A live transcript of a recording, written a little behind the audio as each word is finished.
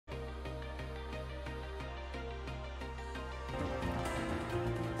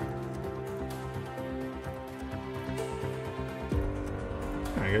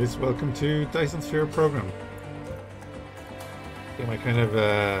Hi guys, welcome to Dyson Sphere Program. Game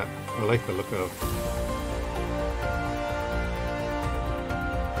I like the look of.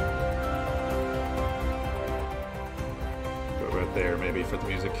 Go right there maybe for the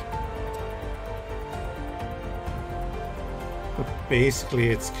music. But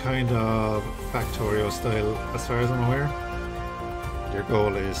basically it's kind of factorio style as far as I'm aware. Your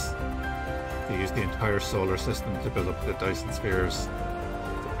goal is to use the entire solar system to build up the Dyson spheres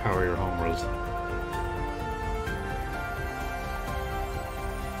to power your homeworld.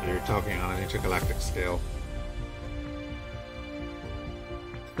 So you're talking on an intergalactic scale.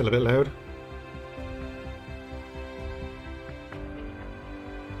 Still a bit loud?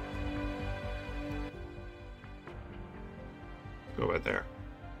 Go right there.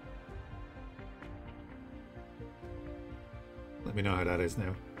 Let me know how that is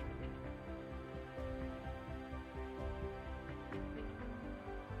now.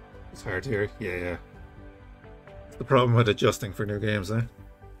 It's hard to hear. Yeah. It's the problem with adjusting for new games, eh?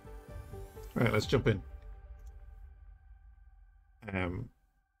 Right, let's jump in.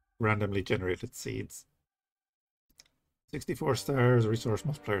 Randomly generated seeds. 64 stars, resource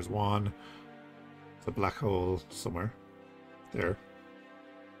multipliers 1. It's a black hole somewhere. There.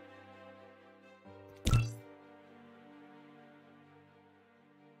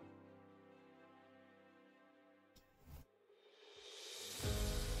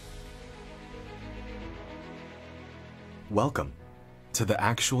 Welcome to the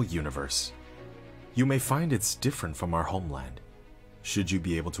actual universe. You may find it's different from our homeland. Should you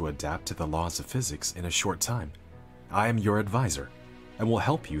be able to adapt to the laws of physics in a short time, I am your advisor and will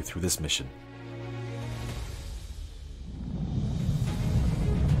help you through this mission.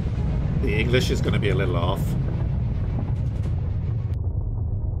 The English is going to be a little off.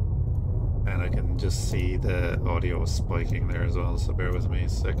 And I can just see the audio spiking there as well, so bear with me a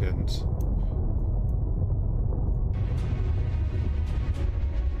second.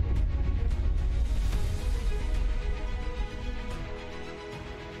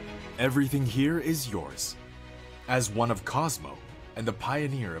 Everything here is yours. As one of Cosmo and the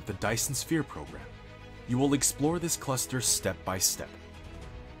pioneer of the Dyson Sphere Program, you will explore this cluster step by step.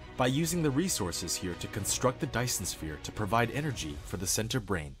 By using the resources here to construct the Dyson Sphere to provide energy for the center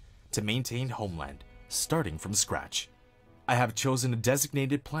brain to maintain homeland, starting from scratch. I have chosen a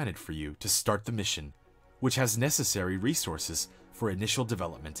designated planet for you to start the mission, which has necessary resources for initial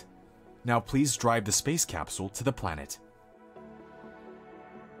development. Now please drive the space capsule to the planet.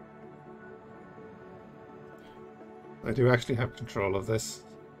 I do actually have control of this,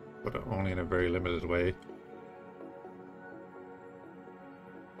 but only in a very limited way.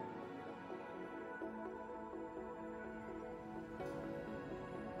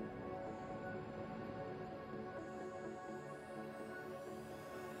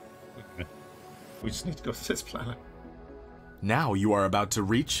 We just need to go to this planet. Now you are about to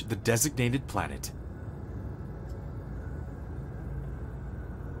reach the designated planet.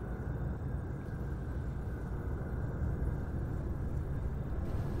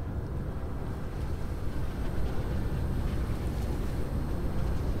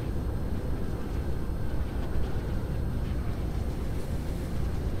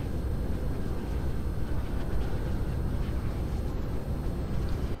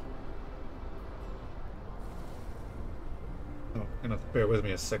 Bear with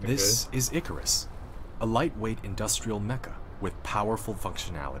me a second, This guys. is Icarus, a lightweight industrial mecha with powerful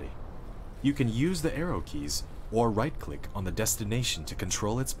functionality. You can use the arrow keys or right-click on the destination to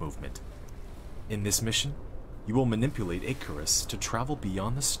control its movement. In this mission, you will manipulate Icarus to travel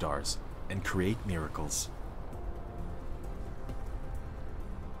beyond the stars and create miracles.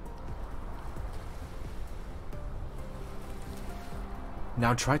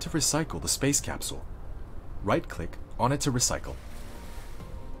 Now try to recycle the space capsule. Right-click on it to recycle.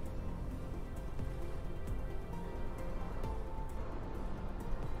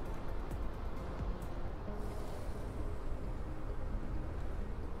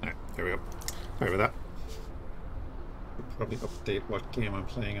 There we go. Sorry about that. We'll probably update what game I'm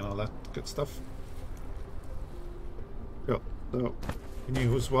playing and all that good stuff. Cool. So, you can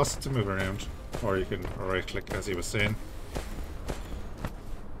use WASP to move around, or you can right click as he was saying.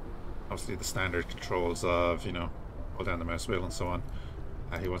 Obviously the standard controls of, you know, hold down the mouse wheel and so on.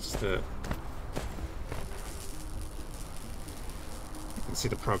 He wants to... You can see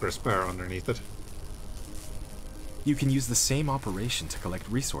the progress bar underneath it. You can use the same operation to collect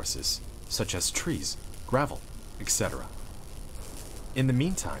resources, such as trees, gravel, etc. In the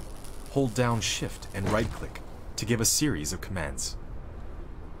meantime, hold down Shift and right-click to give a series of commands.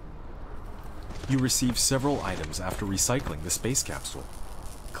 You receive several items after recycling the space capsule.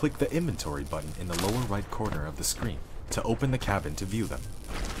 click the inventory button in the lower right corner of the screen to open the cabin to view them.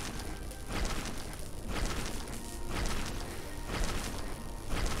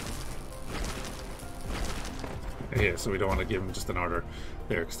 Yeah, so we don't want to give them just an order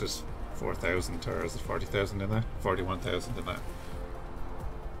there because there's 4,000 or is it 40,000 in that? 41,000 in that.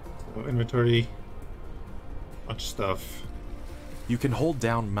 So inventory, bunch of stuff. You can hold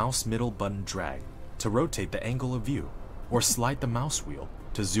down mouse middle button drag to rotate the angle of view, or slide the mouse wheel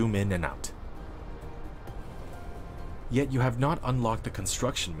to zoom in and out. Yet you have not unlocked the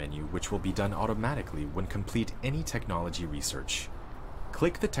construction menu, which will be done automatically when complete any technology research.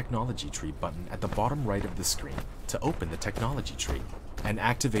 Click the technology tree button at the bottom right of the screen to open the technology tree and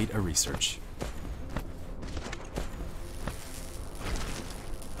activate a research.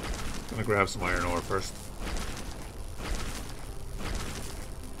 Gonna grab some iron ore first.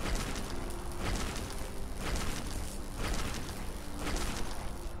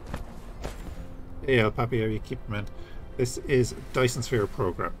 Yeah, Pappy, how you keep them in? This is Dyson Sphere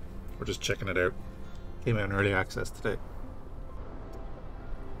Program. We're just checking it out. Came out in early access today.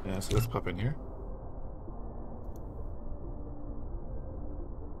 Yeah, so let's pop in here.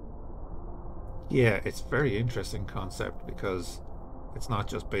 Yeah, it's a very interesting concept because it's not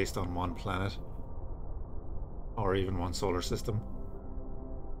just based on one planet or even one solar system.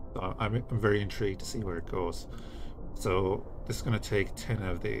 So I'm very intrigued to see where it goes. So this is going to take 10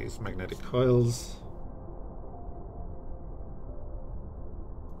 of these magnetic coils.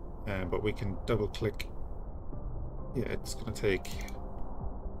 But we can double click. Yeah, it's going to take...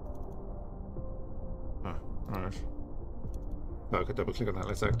 Oh, alright. Oh, I could double click on that.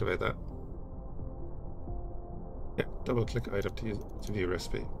 Let's activate that. Yeah, double click item to view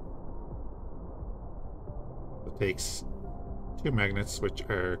recipe. It takes 2 magnets which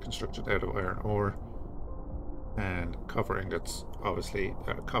are constructed out of iron ore and copper ingots. Obviously,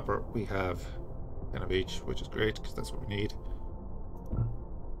 copper we have 10 of each, which is great because that's what we need.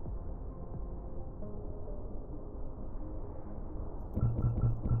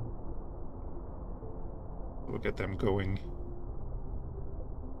 We'll get them going.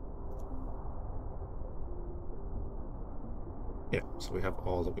 Yeah, so we have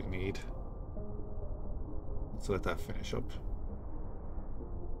all that we need. Let's let that finish up.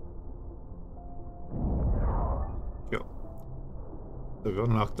 Go. So we've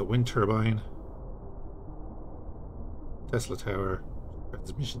unlocked the wind turbine, Tesla tower,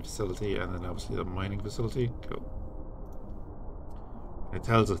 transmission facility, and then obviously the mining facility. Go. It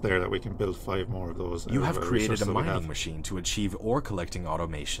tells us there that we can build 5 more of those. You have created a mining machine to achieve ore collecting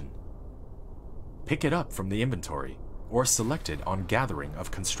automation. Pick it up from the inventory, or select it on Gathering of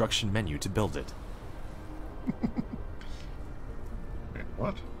Construction menu to build it. Wait,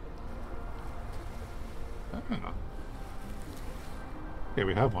 what? Ah. Okay,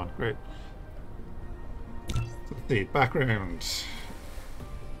 we have one. Great. So the background.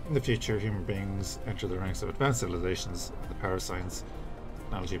 In the future, human beings enter the ranks of advanced civilizations. The power of science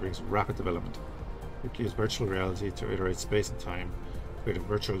technology brings rapid development. We can use virtual reality to iterate space and time, create a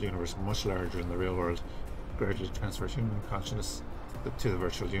virtual universe much larger than the real world, gradually transfer human consciousness to the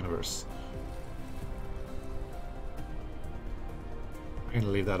virtual universe. I'm going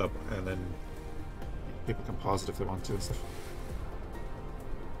to leave that up and then people can pause it if they want to and stuff.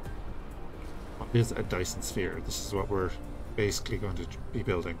 What is a Dyson Sphere? This is what we're basically going to be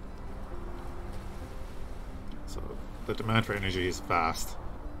building. So the demand for energy is vast.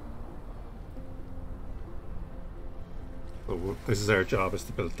 So this is our job, is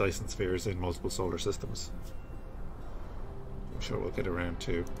to build Dyson spheres in multiple solar systems. I'm sure we'll get around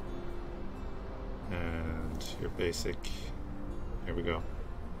to. And your basic, here we go.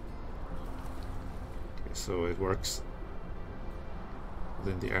 Okay, so it works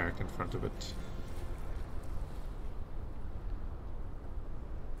within the arc in front of it.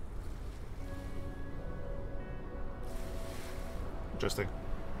 Interesting.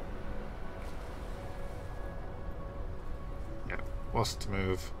 Yeah, wants to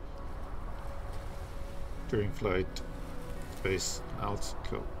move during flight, space, out,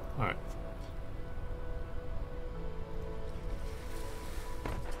 cool. Alright.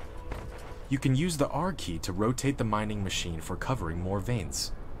 You can use the R key to rotate the mining machine for covering more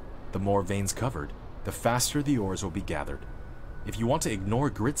veins. The more veins covered, the faster the ores will be gathered. If you want to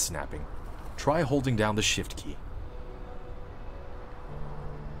ignore grid snapping, try holding down the Shift key.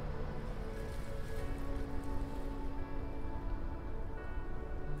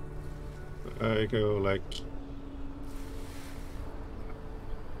 I go like...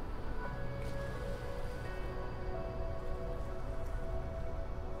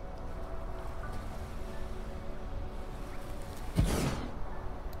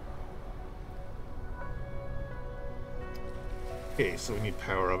 Okay, so we need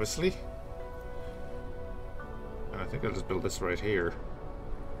power, obviously. And I think I'll just build this right here.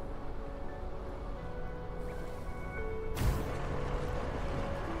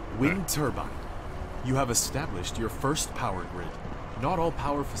 Wind turbine. You have established your first power grid. Not all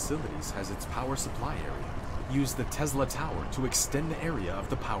power facilities has its power supply area. Use the Tesla Tower to extend the area of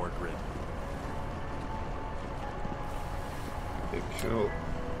the power grid. Okay, cool.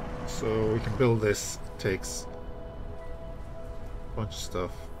 So we can build this. It takes a bunch of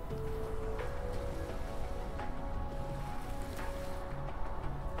stuff.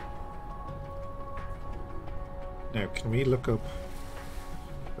 Now, can we look up...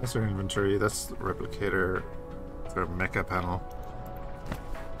 That's our inventory, that's the replicator, that's our mecha panel.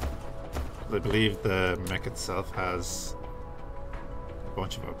 I believe the mech itself has a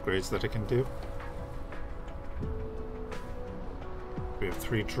bunch of upgrades that it can do. We have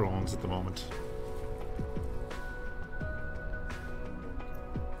 3 drones at the moment.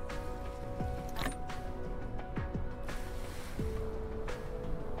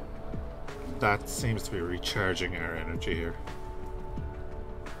 That seems to be recharging our energy here.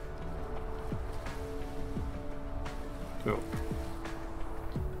 Cool.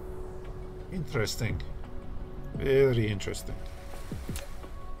 Interesting. Very interesting.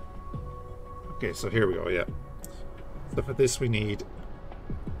 Okay, so here we go, yeah. So for this we need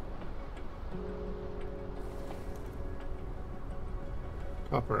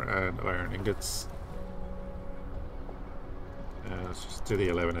copper and iron ingots. Let's just do the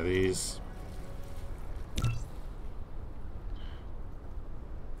 11 of these.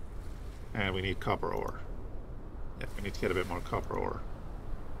 And we need copper ore. Yeah, we need to get a bit more copper ore.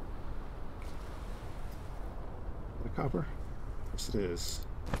 The copper? Yes, it is.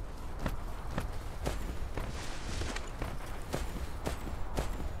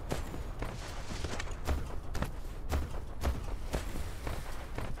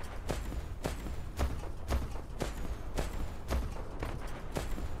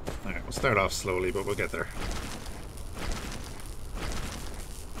 Alright, we'll start off slowly, but we'll get there.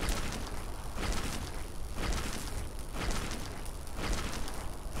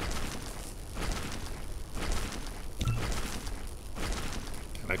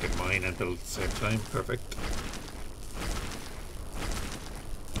 I can mine and build at the same time. Perfect.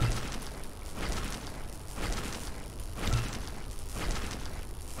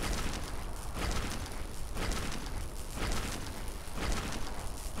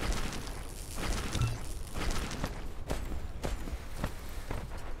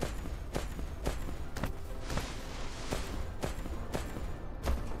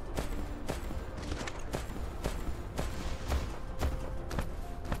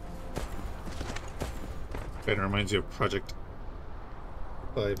 It reminds you of Project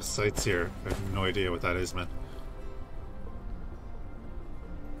 5 sites here. I have no idea what that is, man.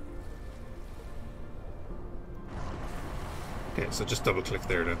 Okay, so just double click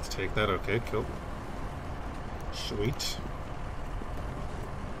there then to take that. Okay, cool. Sweet.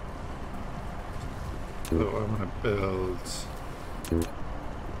 So I'm gonna build...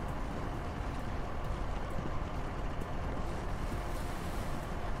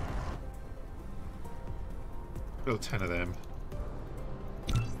 Build 10 of them.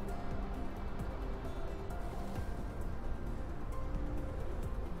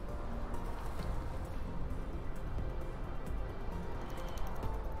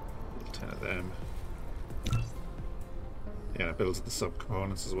 Build 10 of them. Yeah, it builds the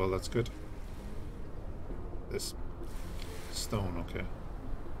subcomponents as well, that's good. This stone, okay.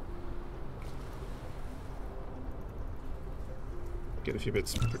 Get a few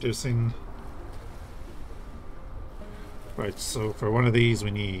bits producing. Right, so for one of these we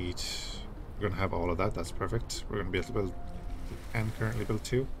need... We're going to have all of that, that's perfect. We're going to be able to build... And currently build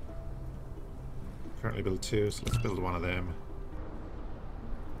 2. Currently build 2, so let's build one of them.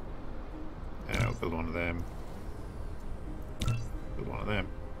 I'll build one of them. Build one of them.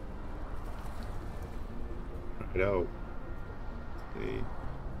 Righto.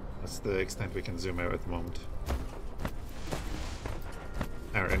 That's the extent we can zoom out at the moment.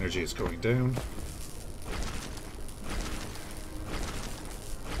 Our energy is going down.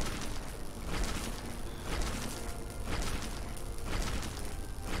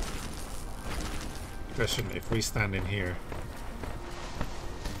 Question, if we stand in here,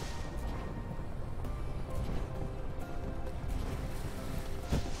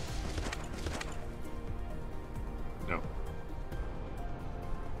 no.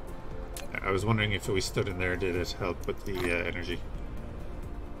 I was wondering if we stood in there, did it help with the energy?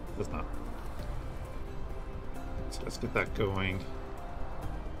 It does not. So let's get that going.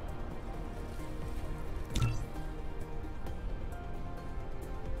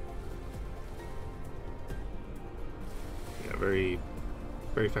 very,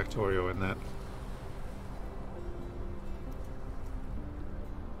 very factorio in that.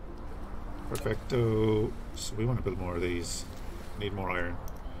 Perfecto. So we want to build more of these. Need more iron.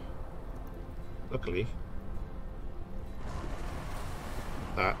 Luckily,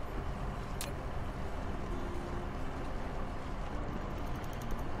 that.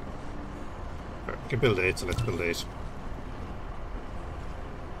 Right, we can build 8, so let's build 8.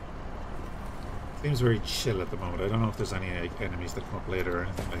 Seems very chill at the moment. I don't know if there's any enemies that come up later or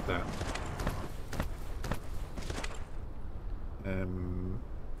anything like that.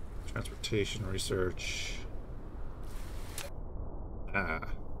 Transportation research.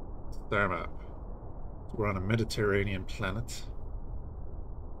 Star map. So we're on a Mediterranean planet,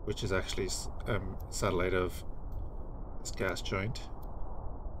 which is actually a satellite of this gas giant.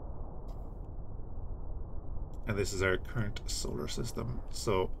 And this is our current solar system.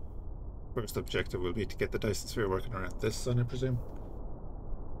 So first objective will be to get the Dyson Sphere working around this sun, I presume.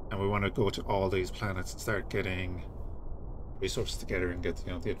 And we want to go to all these planets and start getting resources together and get,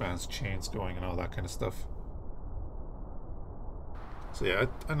 you know, the advanced chains going and all that kind of stuff. So yeah,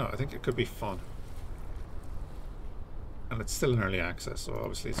 I know, I think it could be fun. And it's still in early access, so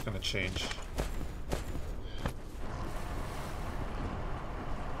obviously it's going to change.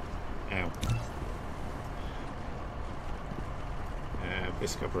 Now,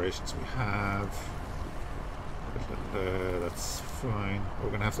 basic operations we have. That's fine. We're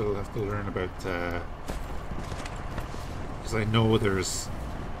going to have to learn about... because I know there's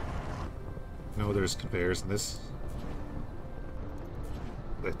conveyors in this.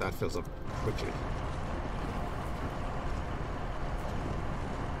 That fills up quickly.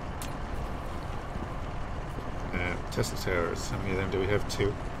 Tesla towers. How many of them do we have?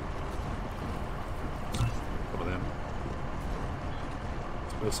 2. Some of them.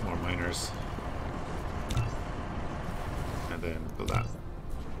 Let's build some more miners. And then build that.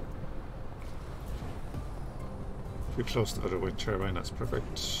 Too close to the other wind turbine, that's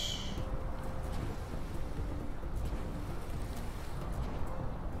perfect.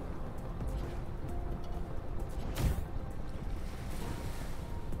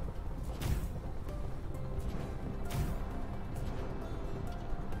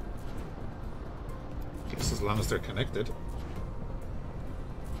 Guess as long as they're connected.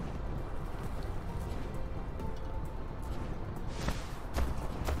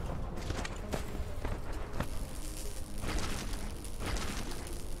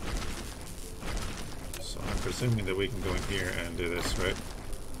 Assuming that we can go in here and do this, right?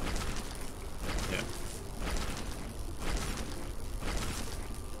 Yeah.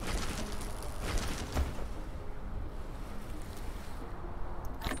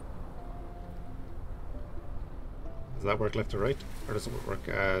 Does that work left to right? Or does it work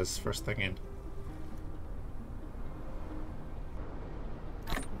as first thing in?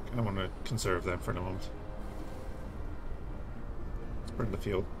 I want to conserve them for the moment. Let's burn the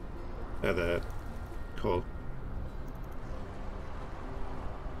fuel. The coal.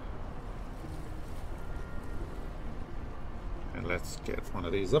 Let's get one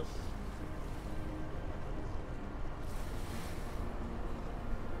of these up.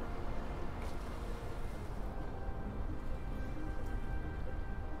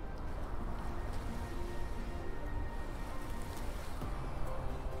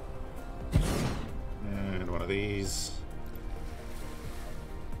 And one of these.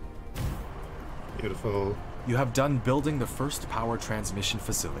 Beautiful. You have done building the first power transmission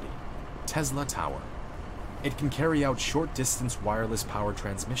facility, Tesla Tower. It can carry out short-distance wireless power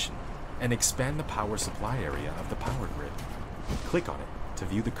transmission and expand the power supply area of the power grid. Click on it to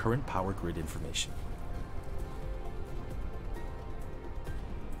view the current power grid information.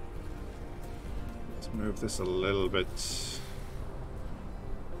 Let's move this a little bit.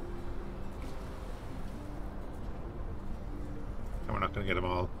 And we're not going to get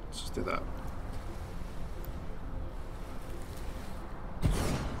them all. Let's just do that.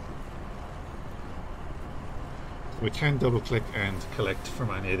 We can double click and collect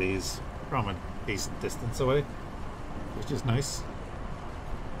from any of these from a decent distance away, which is nice.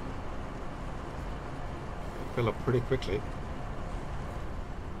 They fill up pretty quickly.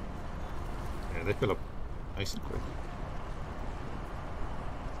 Yeah, they fill up nice and quick.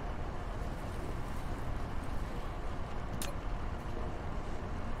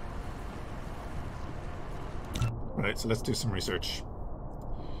 Right, so let's do some research.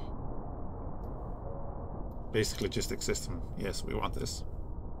 Basic logistics system. Yes, we want this.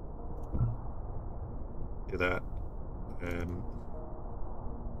 Do that. 10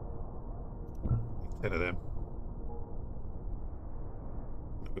 of them.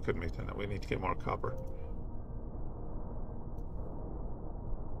 We couldn't make 10. We need to get more copper.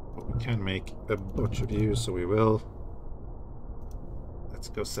 But we can make a bunch of you, so we will. Let's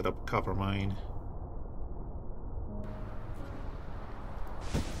go set up a copper mine.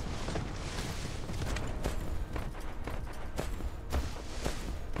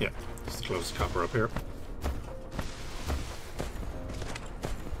 Yeah, just close copper up here.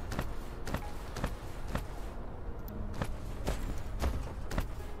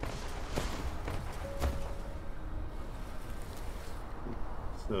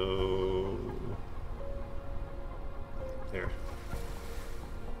 So there.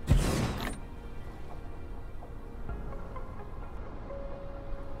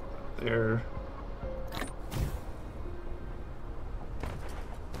 There.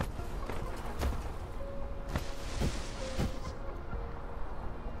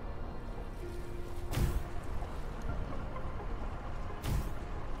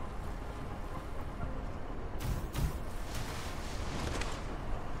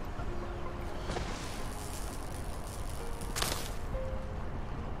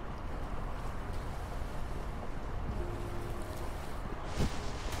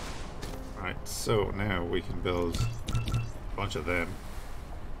 Right, so now we can build a bunch of them.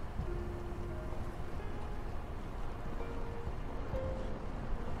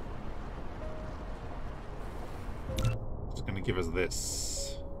 It's going to give us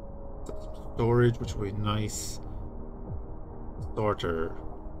this storage, which will be nice. Sorter.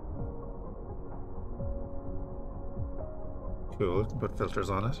 Cool, can put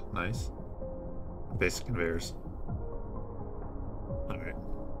filters on it. Nice. Basic conveyors. Alright.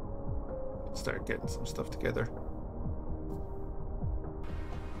 Start getting some stuff together.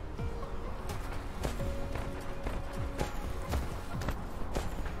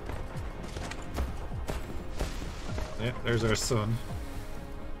 Yeah, there's our sun.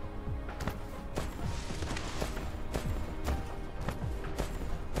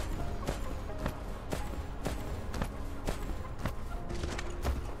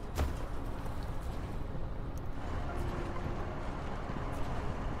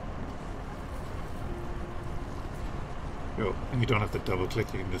 Cool. And you don't have to double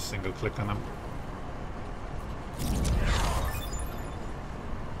click, you can just single click on them.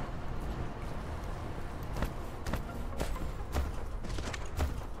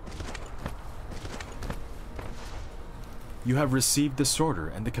 You have received the sorter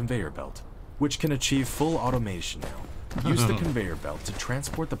and the conveyor belt, which can achieve full automation now. Use the conveyor belt to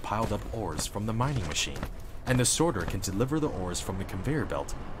transport the piled up ores from the mining machine, and the sorter can deliver the ores from the conveyor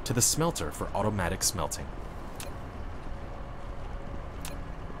belt to the smelter for automatic smelting.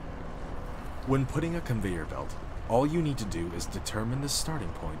 When putting a conveyor belt, all you need to do is determine the starting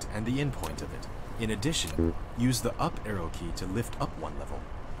point and the end point of it. In addition, use the up arrow key to lift up one level,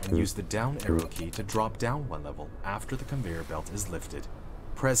 and use the down arrow key to drop down one level after the conveyor belt is lifted.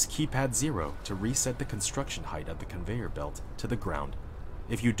 Press keypad 0 to reset the construction height of the conveyor belt to the ground.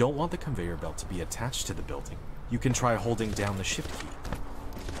 If you don't want the conveyor belt to be attached to the building, you can try holding down the shift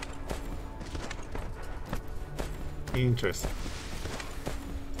key. Interesting.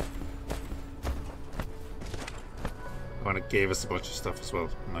 Oh, and it gave us a bunch of stuff as well.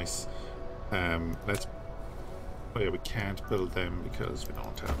 Nice. Let's... Oh yeah, we can't build them because we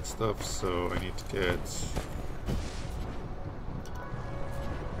don't have stuff, so I need to get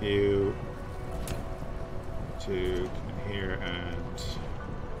you to come in here and...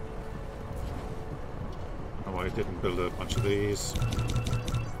 Oh, I didn't build a bunch of these.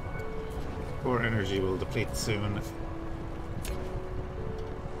 Core energy will deplete soon.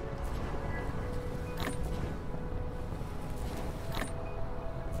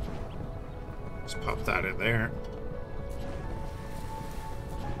 Just pop that in there.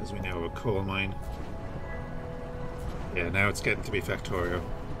 As we now have a coal mine. Yeah, now it's getting to be factorio.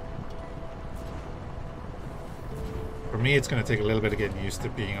 For me, it's going to take a little bit of getting used to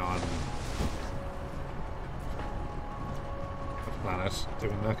being on a planet,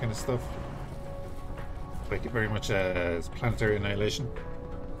 doing that kind of stuff. Like it very much as Planetary Annihilation.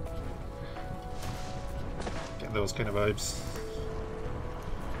 Getting those kind of vibes.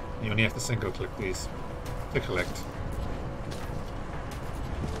 You only have to single click these to collect.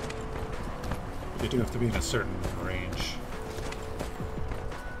 You do have to be in a certain range.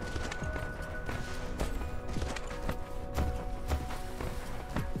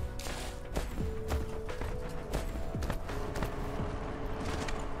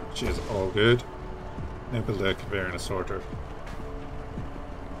 Which is all good. Now build a conveyor and a sorter.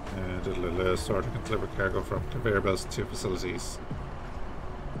 And a sorter can deliver cargo from conveyor belts to facilities.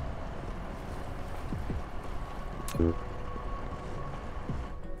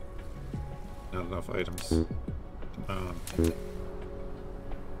 Not enough items. Come on.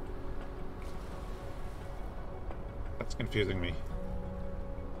 It's confusing me.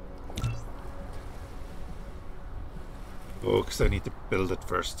 Oh, because I need to build it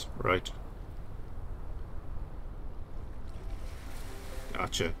first, right?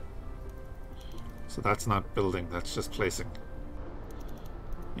 Gotcha. So that's not building, that's just placing.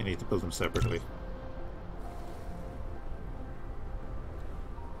 You need to build them separately.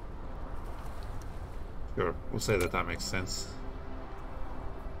 Sure, we'll say that that makes sense.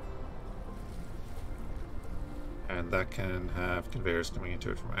 And that can have conveyors coming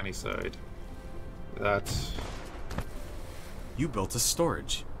into it from any side. That... You built a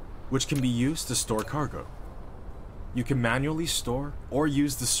storage, which can be used to store cargo. You can manually store or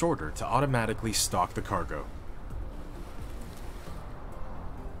use the sorter to automatically stock the cargo.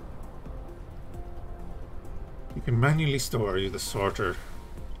 You can manually store, use the sorter.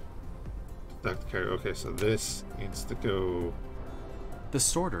 That cargo. Okay, so this needs to go... The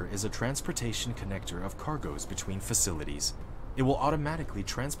sorter is a transportation connector of cargoes between facilities. It will automatically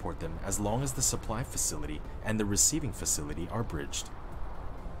transport them as long as the supply facility and the receiving facility are bridged.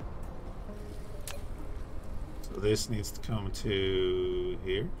 So this needs to come to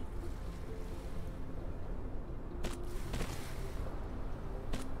here.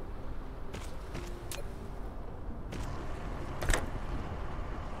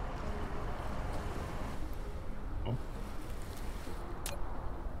 Oh.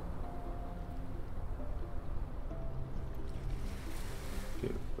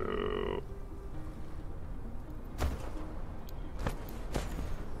 Okay.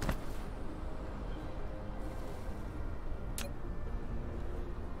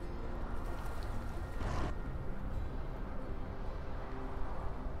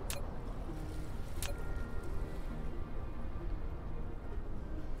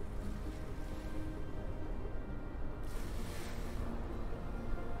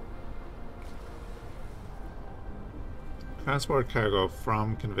 Transport cargo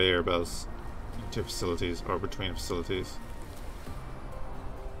from conveyor belts into facilities or between facilities.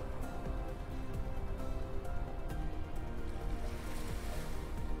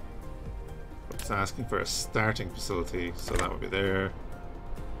 It's asking for a starting facility, so that would be there.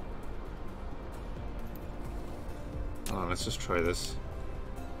 Hold on, let's just try this.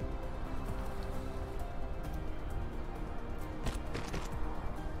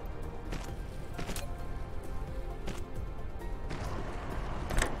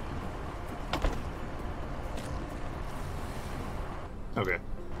 Okay,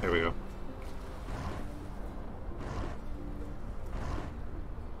 there we go.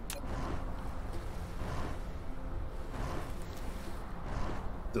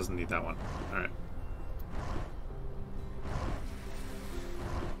 Doesn't need that one. Alright.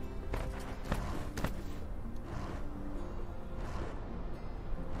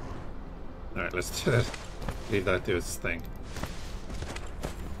 Alright, let's leave that do its thing.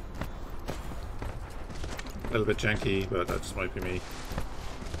 A little bit janky, but that just might be me.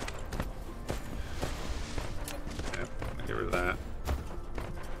 Yep, I'll get rid of that.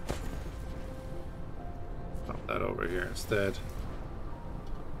 Pop that over here instead.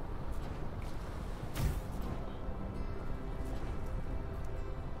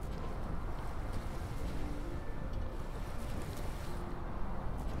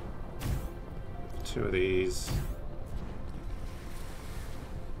 Two of these.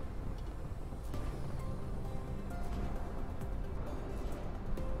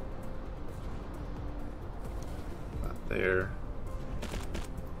 There.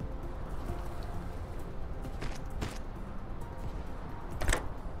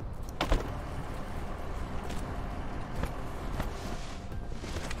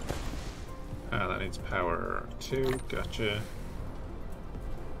 Ah, that needs power too. Gotcha.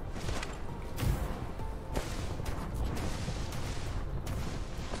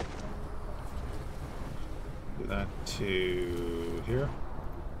 Do that to here.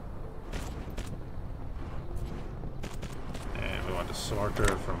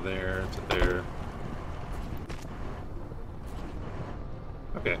 Sorter from there to there.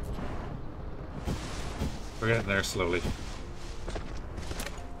 Okay. We're getting there slowly.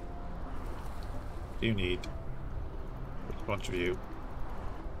 You need a bunch of you.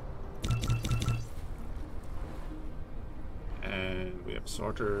 And we have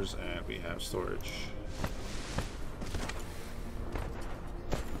sorters and we have storage.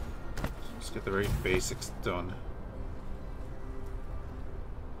 Let's get the very basics done.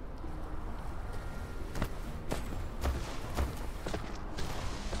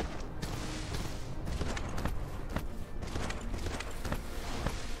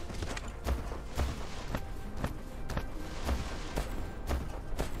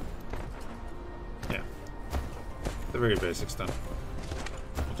 very basics done.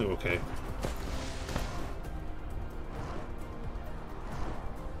 We'll do okay.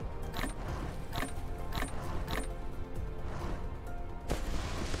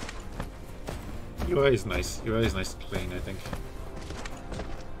 UI is nice. UI is nice and clean, I think.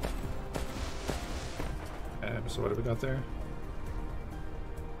 So what have we got there?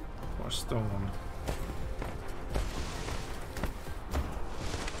 More stone.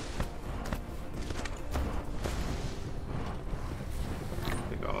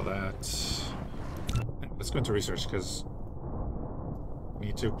 Take all that. Let's go into research because we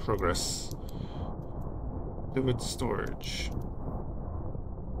need to progress. Fluid storage.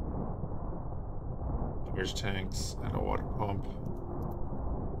 Storage tanks and a water pump.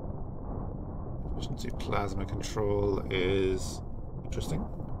 Efficiency plasma control is interesting.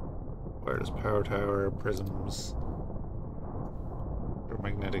 Wireless power tower, prisms,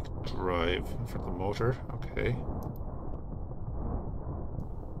 magnetic drive for the motor. Okay.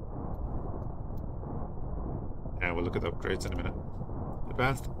 Yeah, we'll look at the upgrades in a minute.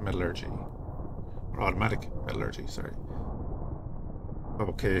 Advanced metallurgy. Or automatic metallurgy, sorry.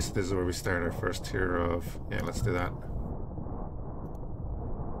 Okay, so this is where we start our first tier of... Yeah, let's do that.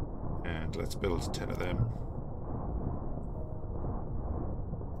 And let's build 10 of them.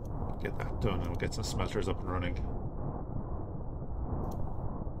 Get that done and we'll get some smelters up and running.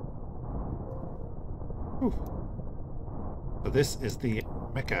 Whew. So this is the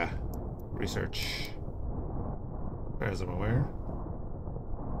Mecha research, as far as I'm aware.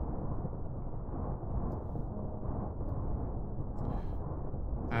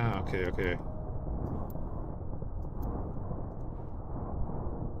 Ah, okay, okay.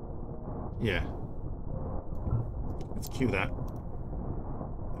 Yeah. Let's queue that.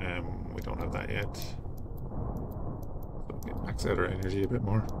 We don't have that yet. So we can max out our energy a bit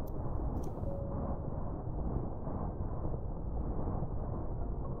more.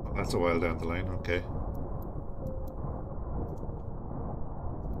 Oh, that's a while down the line, okay.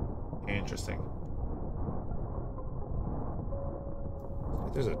 Interesting.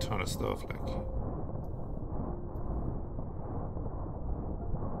 There's a ton of stuff, like.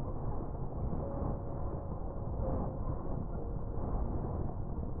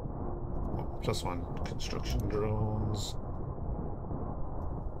 +1 construction drones.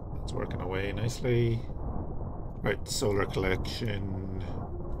 That's working away nicely. Right, solar collection,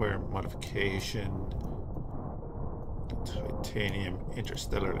 wire modification, titanium,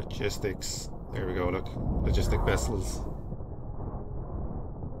 interstellar logistics. There we go, look, logistic vessels.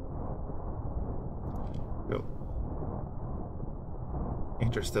 Cool.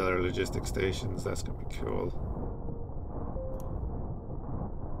 Interstellar logistic stations, that's gonna be cool.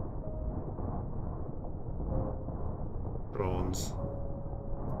 Drones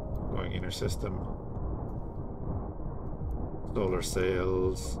going inner system. Solar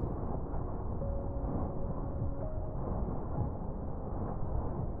sails.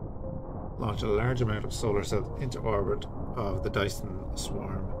 Launch a large amount of solar cells into orbit of the Dyson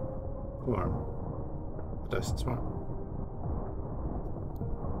Dyson Swarm.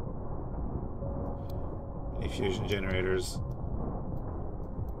 Any fusion generators.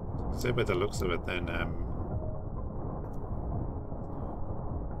 Say by the looks of it then,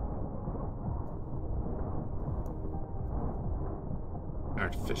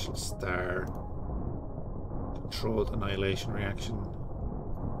 artificial star, controlled annihilation reaction,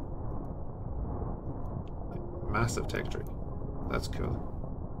 massive tech tree. That's cool.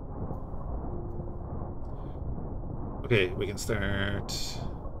 Okay, we can start.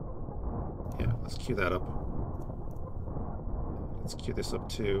 Yeah, let's queue that up. Let's queue this up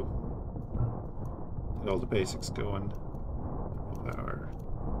too. Get all the basics going. Power.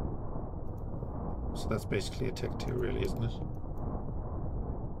 So that's basically a tech 2, really, isn't it?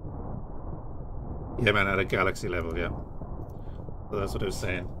 Yeah, man, at a galaxy level, yeah. So that's what I was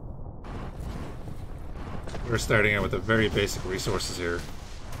saying. We're starting out with the very basic resources here.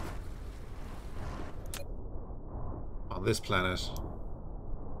 On this planet.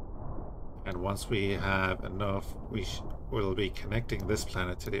 And once we have enough, we'll be connecting this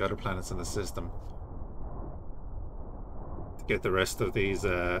planet to the other planets in the system. To get the rest of these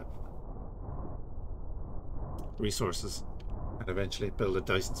resources. And eventually build a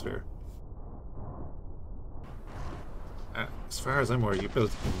Dyson Sphere. As far as I'm aware, you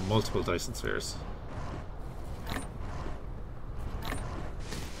built multiple Dyson Spheres.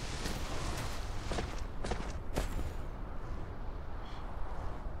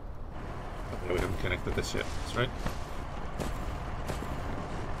 Okay, we haven't connected this yet, that's right.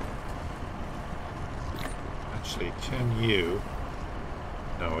 Actually, can you...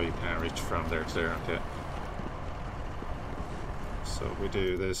 No, you can't reach from there to there, okay. So if we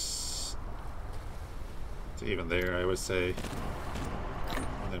do this to even there, I would say,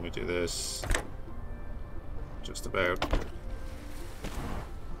 and then we do this just about.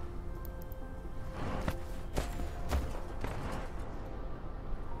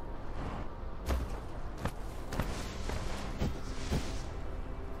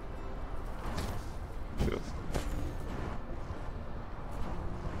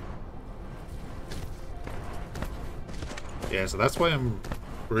 Yeah, so that's why I'm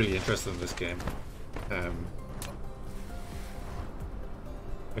really interested in this game. I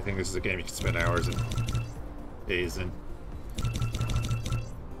think this is a game you can spend hours and days in.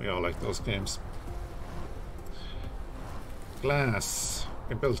 We all like those games. Glass.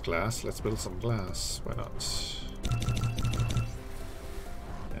 We can build glass. Let's build some glass. Why not?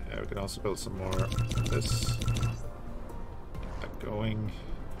 We can also build some more of this. Get that going.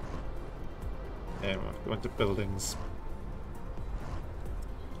 And we'll go into buildings.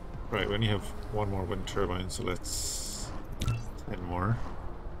 Right, we only have one more wind turbine, so let's 10 more.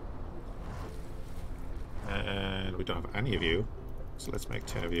 And we don't have any of you, so let's make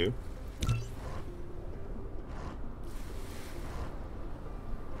 10 of you.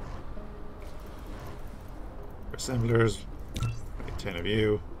 Assemblers, make 10 of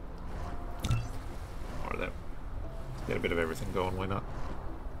you. Or that. Get a bit of everything going, why not?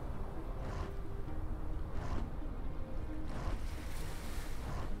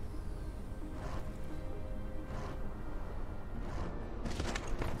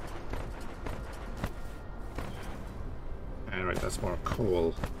 That's more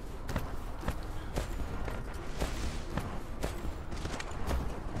coal.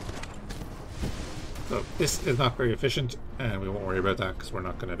 So this is not very efficient, and we won't worry about that because we're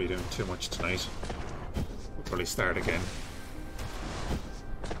not going to be doing too much tonight. We'll probably start again,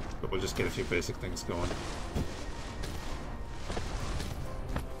 but we'll just get a few basic things going.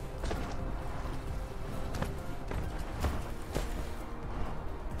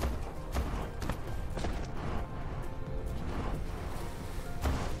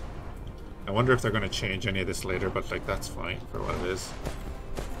 I wonder if they're going to change any of this later, but like that's fine for what it is.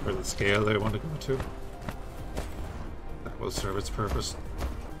 For the scale they want to go to. That will serve its purpose.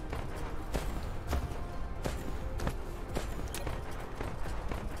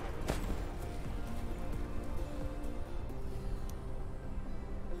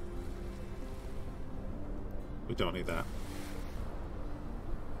 We don't need that.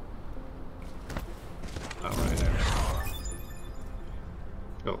 Alright, there.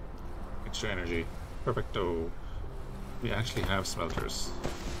 Go. Extra energy. Perfecto. We actually have smelters.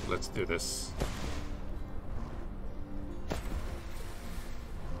 Let's do this.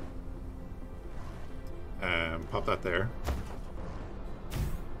 Pop that there.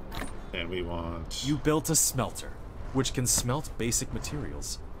 And we want... You built a smelter, which can smelt basic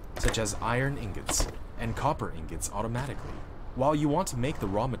materials, such as iron ingots and copper ingots automatically, while you want to make the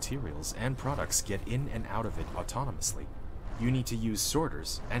raw materials and products get in and out of it autonomously. You need to use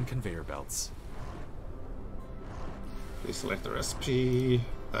sorters and conveyor belts. Please select the recipe.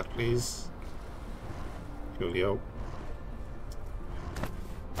 That, please. Coolio.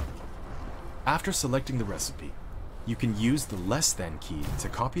 After selecting the recipe, you can use the less than key to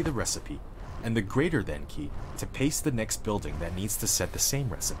copy the recipe, and the greater than key to paste the next building that needs to set the same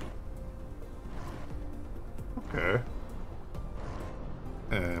recipe. Okay.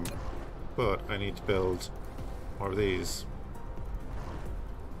 But I need to build more of these.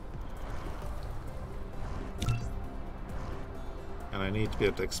 And I need to be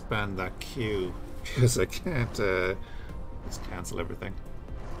able to expand that queue because I can't just cancel everything.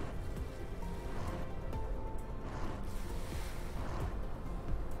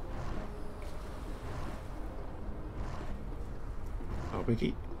 Oh,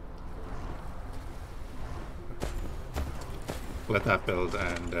 biggie. Let that build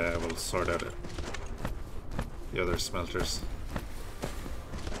and we'll sort out the other smelters.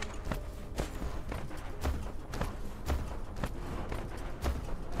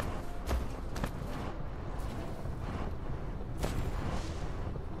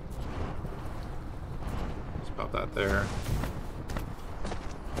 That there.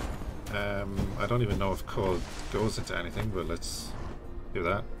 I don't even know if coal goes into anything, but let's do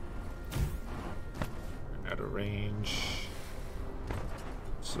that. Out of range.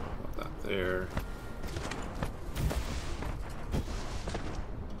 So put that there.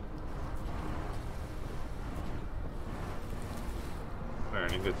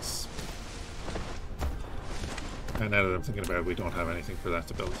 Iron ingots. And now that I'm thinking about it, we don't have anything for that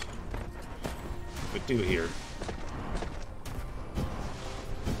to build. We do here.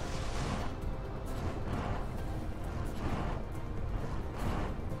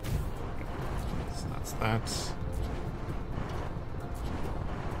 that.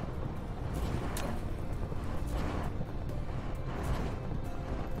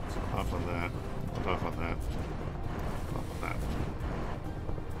 Off on that. Off on that. Off on that.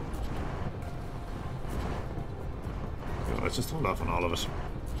 Okay, let's just hold off on all of it.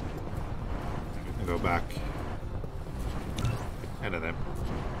 We can go back. 10 of them.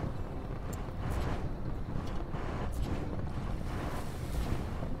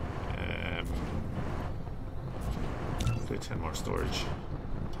 Do 10 more storage.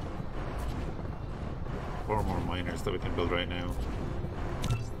 4 more miners that we can build right now.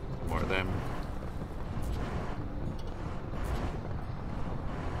 More of them.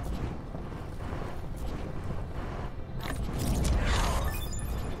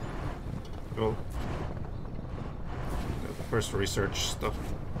 Cool. Got the first research stuff.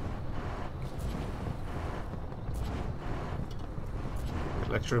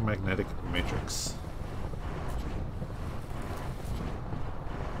 Electromagnetic matrix.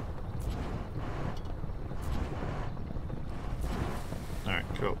 Alright,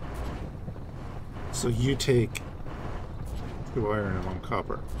 cool. So you take 2 iron and 1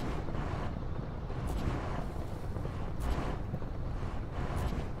 copper.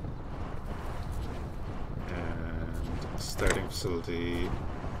 And starting facility.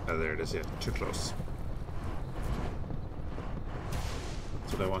 Oh, there it is, yeah, too close.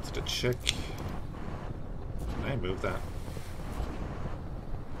 That's what I wanted to check. Can I move that?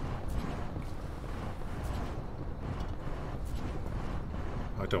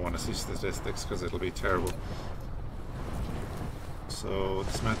 I don't want to see statistics because it'll be terrible. So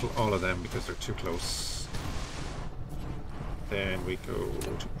dismantle all of them because they're too close. Then we go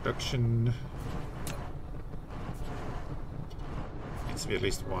to production. Needs to be at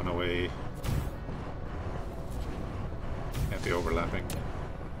least 1 away. Can't be overlapping.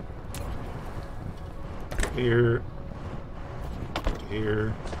 Here. Go to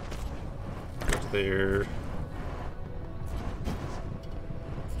here. Go to there.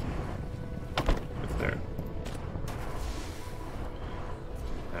 There.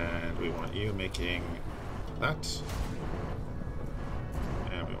 And we want you making that.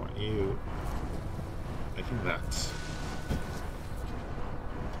 And we want you making that.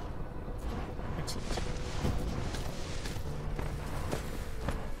 Excellent.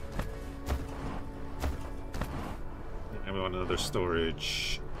 And we want another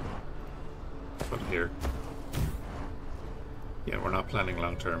storage. Put it here. Yeah, we're not planning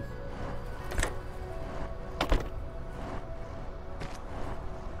long term.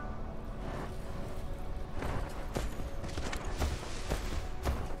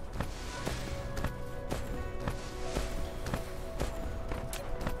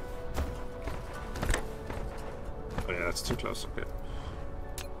 That's too close, okay.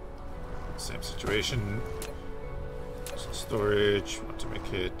 Same situation. So storage, want to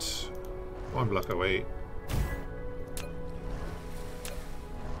make it 1 block away.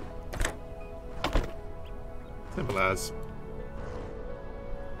 Simple as.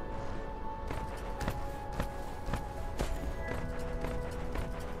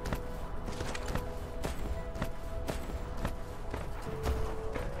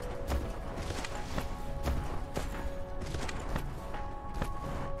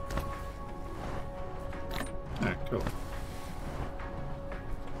 Cool.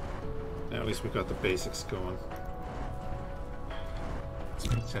 Now at least we've got the basics going. Let's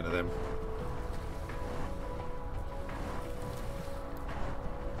make 10 of them.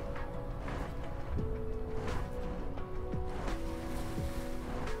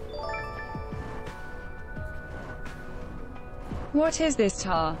 What is this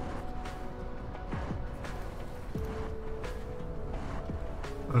tar?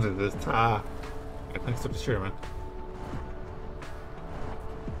 What is this tar? Thanks to the chairman.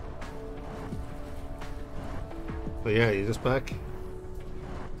 So yeah, you're just back.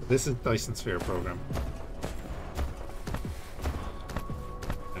 This is Dyson Sphere Program.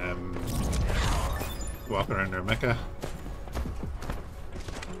 Walk around our mecha.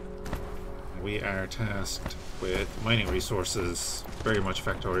 We are tasked with mining resources, very much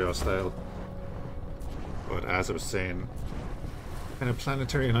factorio style. But as I was saying, kind of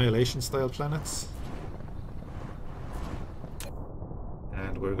Planetary Annihilation style planets.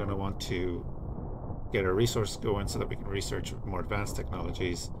 And we're going to want to get our resource going so that we can research more advanced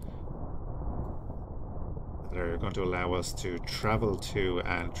technologies that are going to allow us to travel to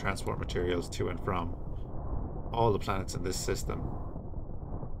and transport materials to and from all the planets in this system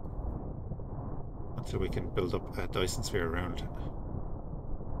until we can build up a Dyson sphere around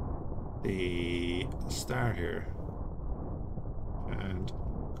the star here. And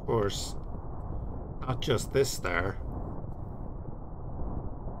of course, Not just this star.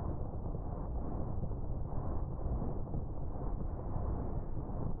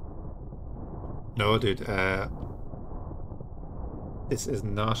 No, dude, this is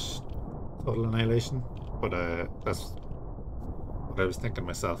not total annihilation, but that's what I was thinking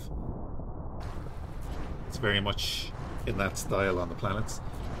myself. It's very much in that style on the planets.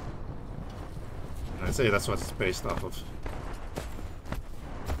 And I'd say that's what it's based off of.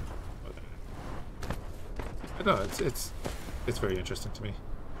 But, no, it's very interesting to me.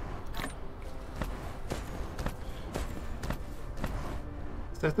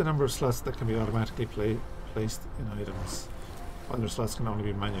 Set the number of slots that can be automatically placed in items. Other slots can only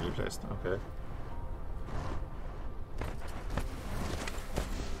be manually placed. Okay.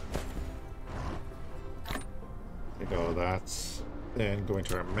 Take all of that. Then go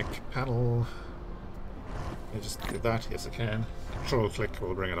into our mech panel. I just did that. Yes, I can. Control click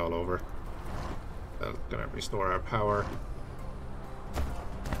will bring it all over. That's gonna restore our power.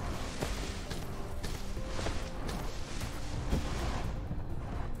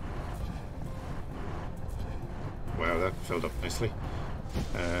 Wow, that filled up nicely.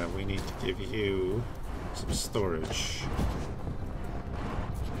 We need to give you some storage.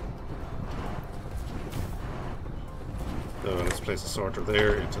 So let's place a sorter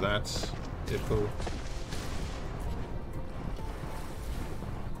there into that vehicle.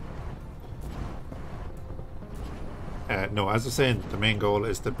 No, as I was saying, the main goal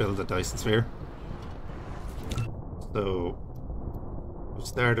is to build a Dyson Sphere. So we've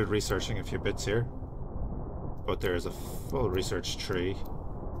started researching a few bits here. But there's a full research tree,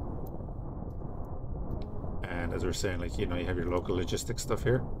 and as we were saying, like, you know, you have your local logistics stuff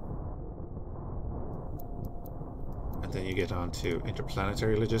here, and then you get on to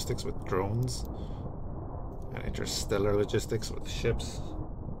interplanetary logistics with drones, and interstellar logistics with ships.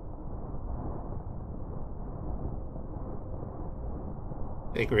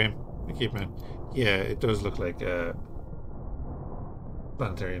 Hey Graham, I keep man. Yeah, it does look like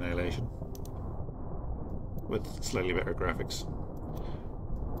Planetary Annihilation with slightly better graphics.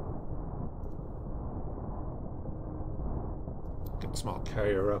 Get small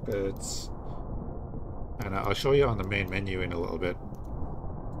carrier rockets. And I'll show you on the main menu in a little bit.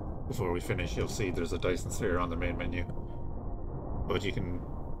 Before we finish, you'll see there's a Dyson Sphere on the main menu. But you can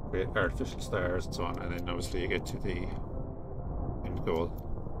create artificial stars and so on, and then obviously you get to the end goal.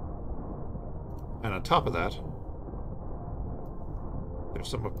 And on top of that, there's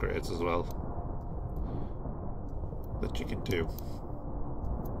some upgrades as well that you can do.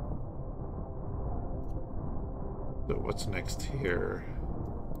 So what's next here?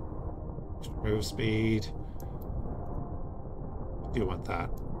 Move speed. I do want that.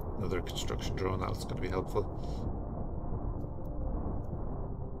 Another construction drone, that's going to be helpful.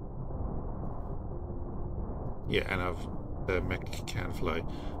 Yeah, and the mech can fly.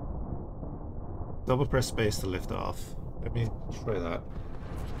 Double press space to lift off. Let me try that.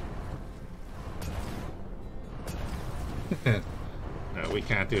 No, we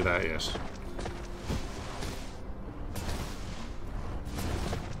can't do that yet.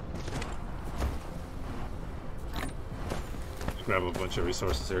 Grab a bunch of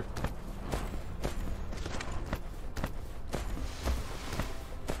resources here.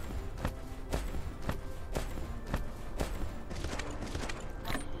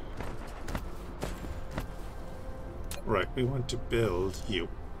 Right, we want to build you.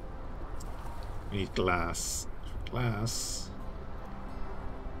 We need glass. Glass.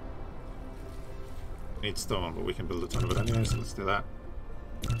 We need stone, but we can build a ton of it anyway, so let's do that.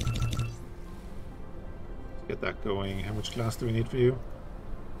 Get that going. How much glass do we need for you?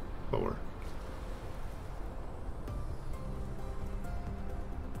 4.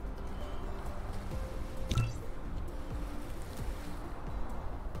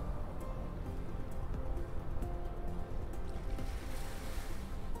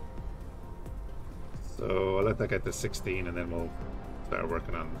 So I'll let that get to 16 and then we'll start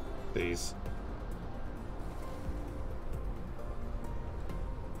working on these.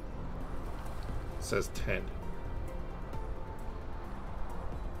 It says 10.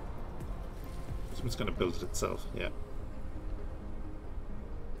 So it's going to build it itself, yeah.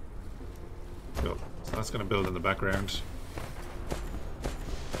 Cool. So that's going to build in the background.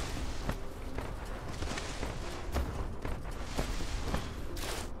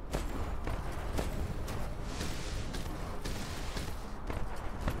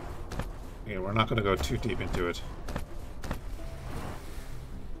 Yeah, we're not going to go too deep into it.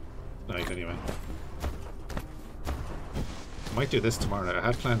 Night anyway. Might do this tomorrow night. I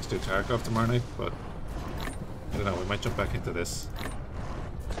had planned to do Tarkov tomorrow night, but I don't know, we might jump back into this.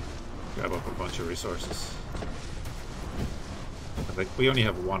 grab up a bunch of resources. Like, we only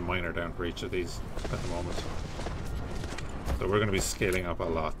have one miner down for each of these at the moment. So we're going to be scaling up a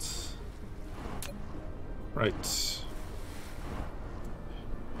lot. Right.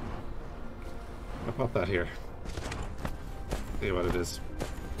 I'll pop that here. See what it is.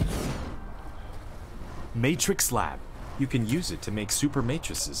 Matrix Lab. You can use it to make super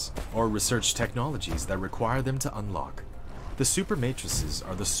matrices or research technologies that require them to unlock. The super matrices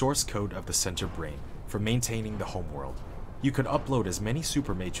are the source code of the center brain for maintaining the homeworld. You could upload as many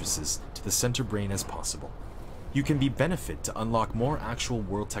super matrices to the center brain as possible. You can be benefit to unlock more actual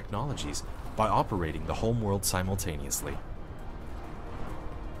world technologies by operating the homeworld simultaneously.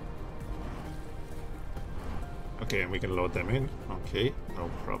 Okay, and we can load them in. Okay, no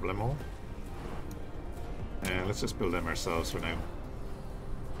problemo. And let's just build them ourselves for now.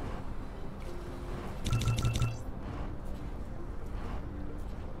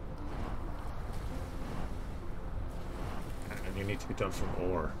 And you need to be done from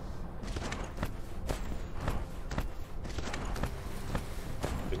ore.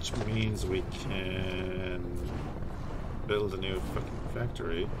 Which means we can build a new fucking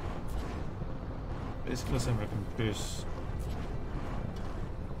factory. Basically, something I can produce.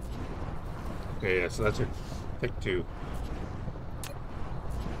 Okay, yeah, so that's your pick 2.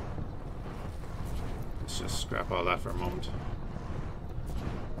 Let's just scrap all that for a moment.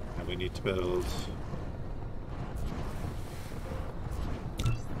 And we need to build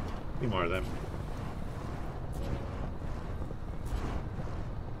a few more of them.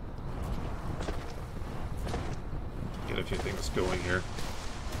 Get a few things going here.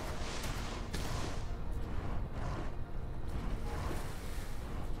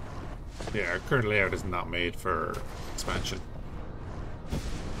 Yeah, our current layout is not made for expansion.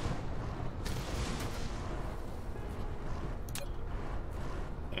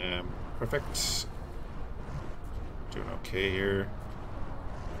 Perfect. Doing okay here.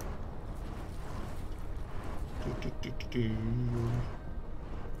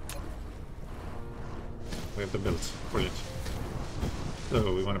 We have the build. Brilliant.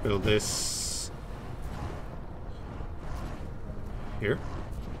 So we want to build this here.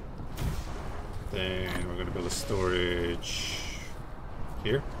 Then we're going to build a storage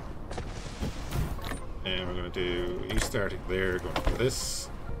here. And we're going to do you starting there, going for this.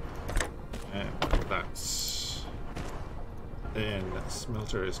 And that's. Then the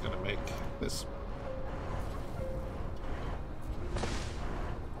smelter is going to make this.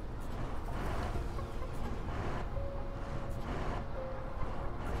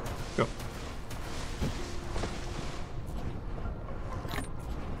 Go.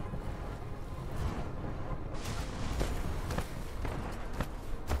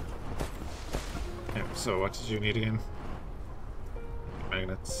 Yeah, so what did you need again?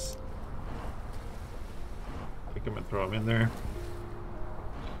 Magnets. Pick them and throw them in there.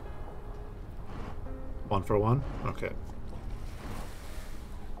 1 for 1? Okay.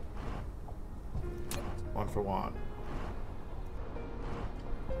 1 for 1.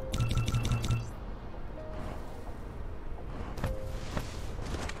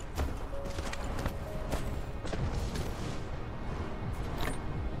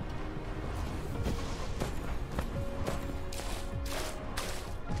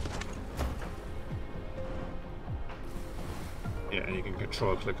 Yeah, and you can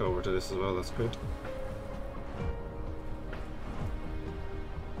control click over to this as well, that's good.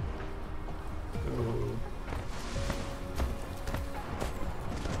 Go.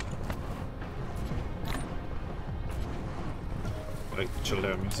 Like chilled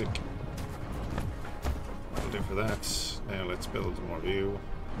out music. That'll do for that. Now let's build more view.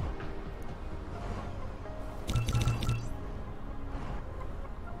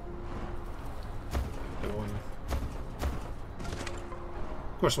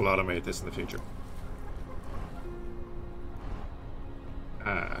 Of course, we'll automate this in the future.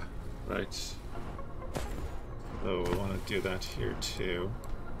 Ah, right. So we want to do that here too.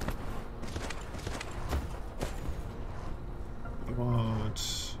 We want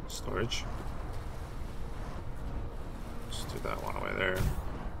storage. Just do that one away there.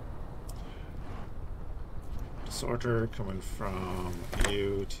 Sorter coming from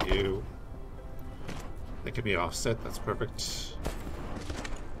you to you. They could be offset, that's perfect.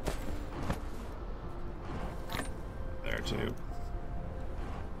 There too.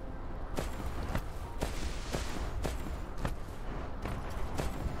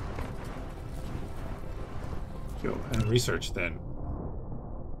 Go and research then.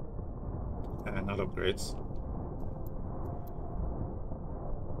 And not upgrades.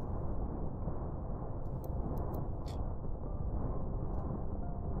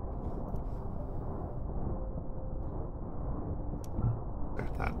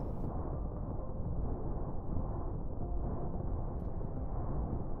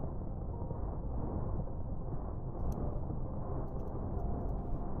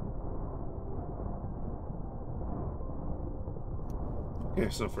 Okay,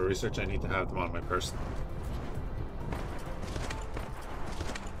 so for research I need to have them on my person.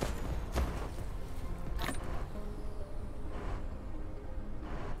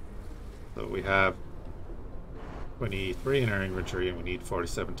 So we have 23 in our inventory and we need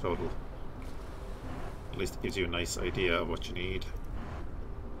 47 total. At least it gives you a nice idea of what you need.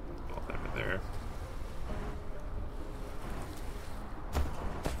 All them in there.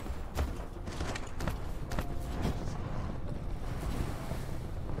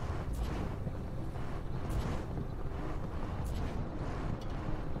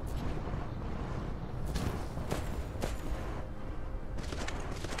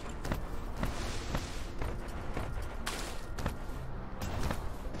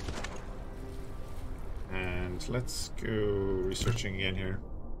 Let's go researching again here.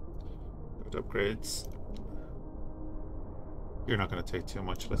 Go to upgrades. You're not going to take too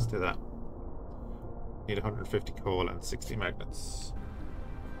much. Let's do that. Need 150 coal and 60 magnets.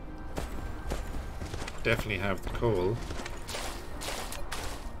 Definitely have the coal.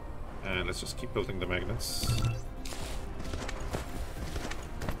 And let's just keep building the magnets.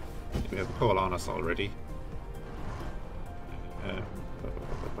 We have the coal on us already.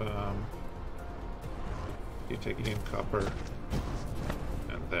 You take in copper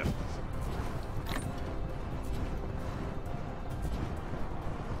and then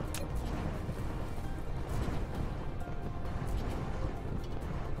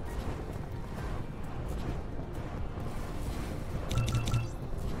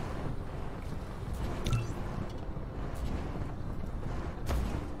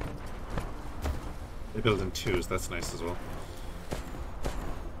they build in twos, that's nice as well.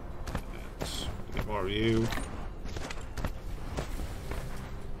 Get more of you.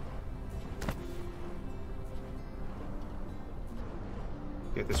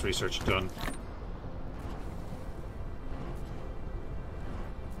 Get this research done.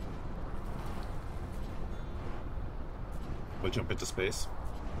 We'll jump into space.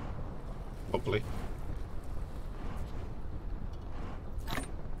 Hopefully.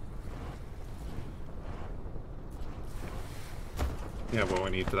 Yeah, what we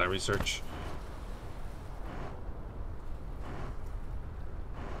need for that research.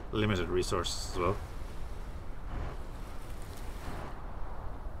 Limited resources as well.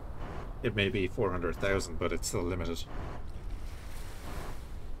 It may be 400,000, but it's still limited.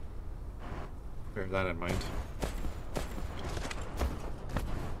 Bear that in mind.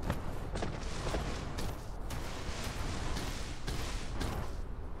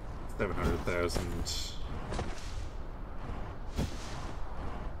 $700,000.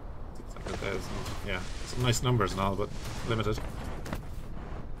 600,000. Yeah, some nice numbers and all, but limited.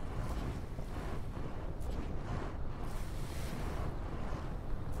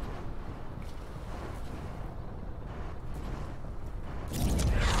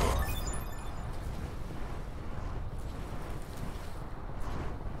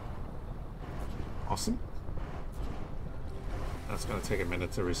 Awesome. That's going to take a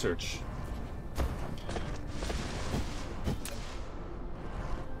minute to research.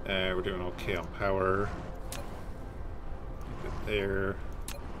 We're doing okay on power. Good there.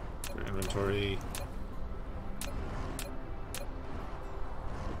 Your inventory.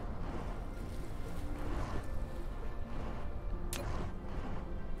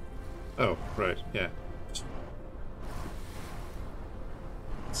 Oh, right, yeah.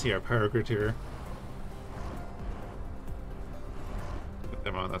 See our power grid here. Put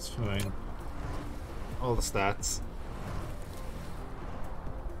them on, that's fine. All the stats.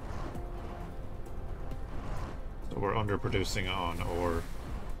 So we're underproducing on ore.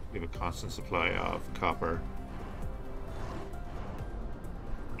 We have a constant supply of copper.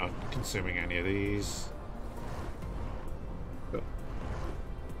 Not consuming any of these. But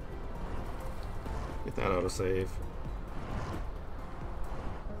get that autosave.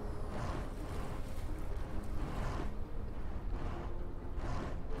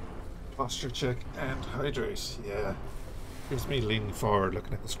 Posture check and hydrate. Yeah. Here's me leaning forward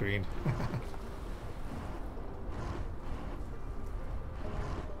looking at the screen.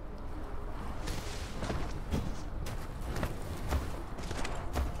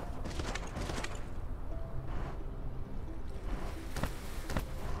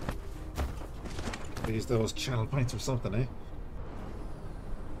 Use those channel points or something, eh?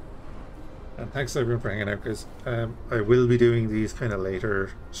 And thanks everyone for hanging out, guys. I will be doing these kind of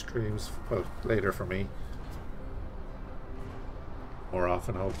later streams, well, later for me. More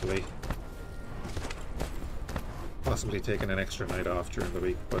often, hopefully. Possibly taking an extra night off during the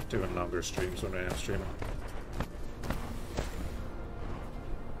week, but doing longer streams when I am streaming.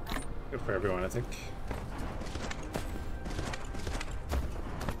 Good for everyone, I think.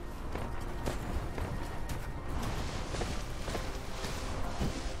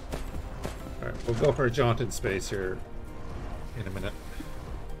 We'll go for a jaunt in space here in a minute.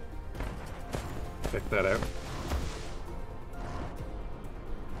 Check that out.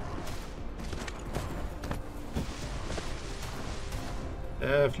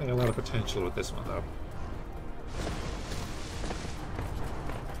 Definitely a lot of potential with this one, though.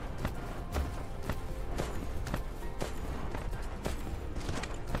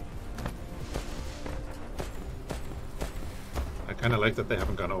 I kind of like that they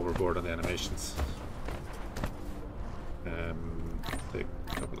haven't gone overboard on the animations. Take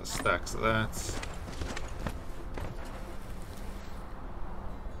a couple of stacks of that.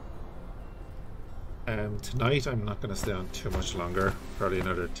 Tonight I'm not going to stay on too much longer, probably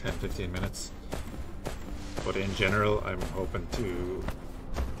another 10-15 minutes. But in general, I'm hoping to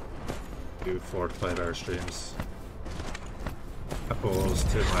do 4 to 5 hour streams, opposed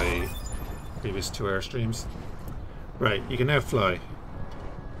to my previous 2 hour streams. Right, you can now fly.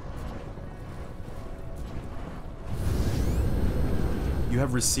 You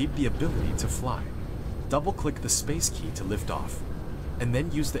have received the ability to fly. Double-click the space key to lift off, and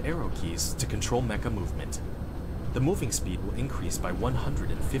then use the arrow keys to control mecha movement. The moving speed will increase by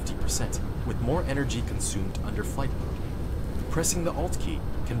 150%, with more energy consumed under flight mode. Pressing the Alt key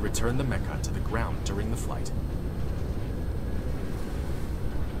can return the mecha to the ground during the flight.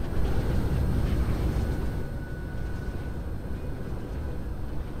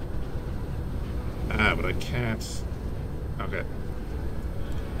 But I can't... Okay.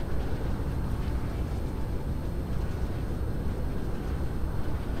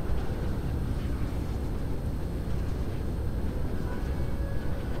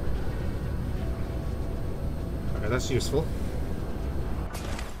 That's useful.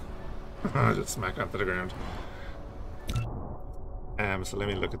 Just smack onto the ground. So let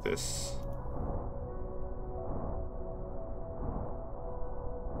me look at this.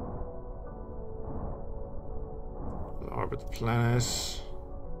 We'll orbit the planet.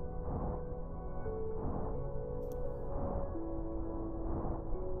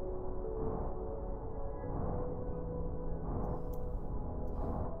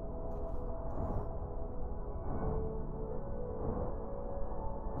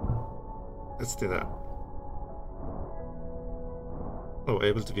 Let's do that. Oh,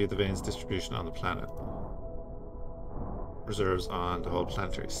 able to view the veins distribution on the planet. Reserves on the whole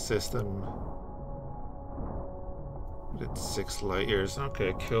planetary system. It's 6 light years.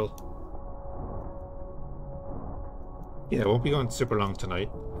 Okay, cool. Yeah, it won't be going super long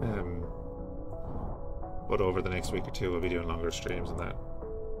tonight. But over the next week or two, we'll be doing longer streams than that.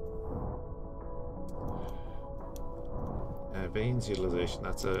 Veins utilization,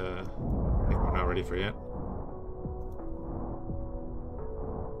 that's I think we're not ready for yet.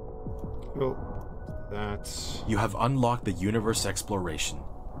 Cool. That's... You have unlocked the universe exploration.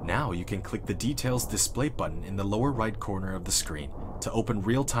 Now you can click the details display button in the lower right corner of the screen to open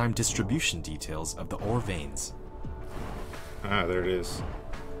real-time distribution details of the ore veins. Ah, there it is.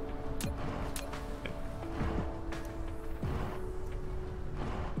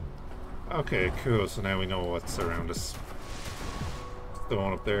 Okay, cool. So now we know what's around us.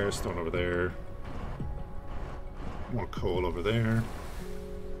 Stone up there, stone over there. More coal over there.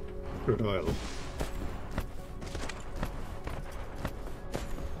 Crude oil.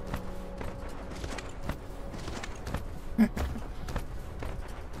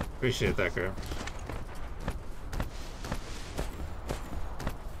 Appreciate that, girl.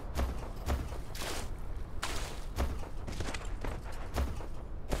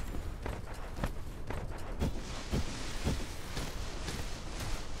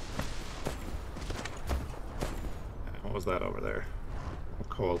 What was that over there?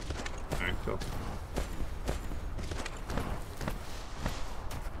 Coal. Alright, cool.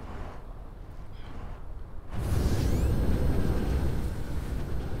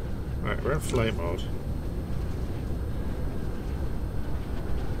 Alright, we're in flight mode.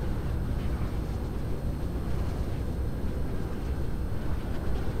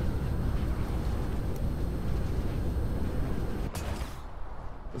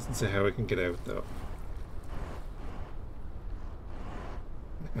 Doesn't say how we can get out though.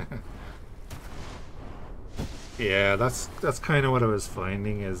 Yeah, that's kind of what I was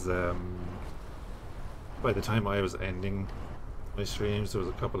finding is by the time I was ending my streams, there was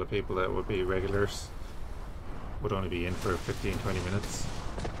a couple of people that would be regulars, would only be in for 15-20 minutes.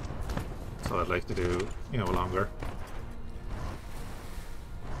 So I'd like to do, you know, longer.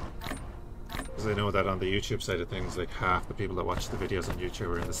 Because I know that on the YouTube side of things, like half the people that watch the videos on YouTube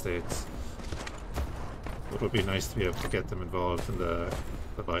are in the States. It would be nice to be able to get them involved in the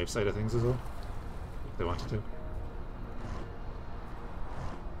live side of things as well, if they wanted to.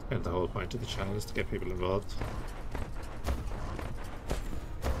 And the whole point of the channel is to get people involved.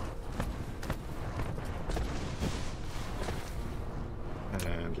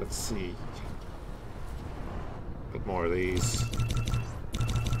 And let's see. A bit more of these.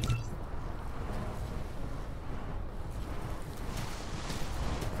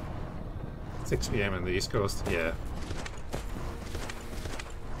 6 PM on the East Coast, yeah.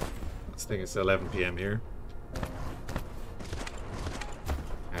 I think it's 11 PM here.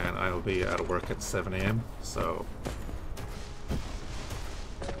 And I'll be out of work at 7 AM, so...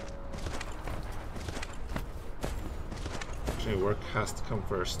 Actually, work has to come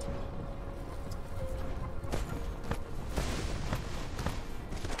first.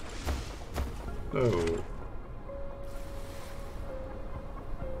 Oh.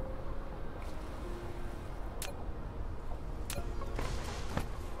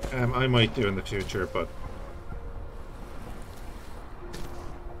 I might do in the future, but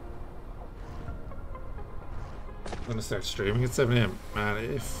I'm gonna start streaming at 7 AM. Man,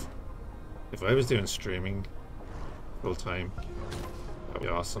 if I was doing streaming full time, that'd be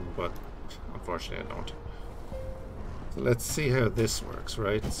awesome, but unfortunately I don't. So let's see how this works,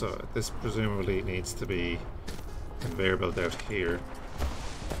 right? So this presumably needs to be conveyor belt out here.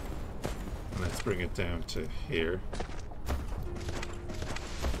 And let's bring it down to here.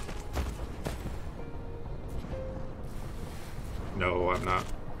 No, I'm not.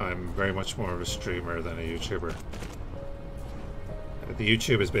 I'm very much more of a streamer than a YouTuber. The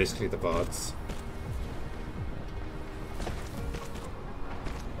YouTube is basically the VODs.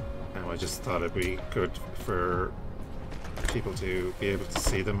 And I just thought it'd be good for people to be able to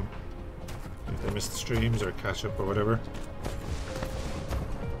see them if they missed streams or catch up or whatever.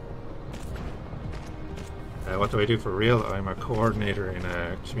 What do I do for real? I'm a coordinator in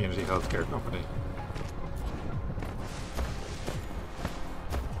a community healthcare company.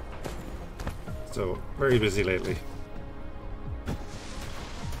 So, very busy lately.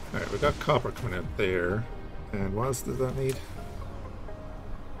 Alright, we got copper coming out there. And what else does that need?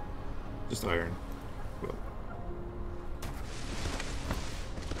 Just iron. Cool.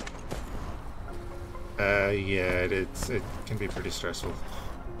 Yeah, it can be pretty stressful.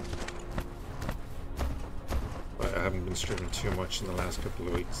 But I haven't been streaming too much in the last couple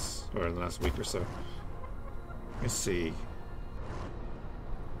of weeks, or in the last week or so. Let me see.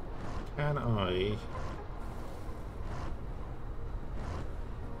 Can I...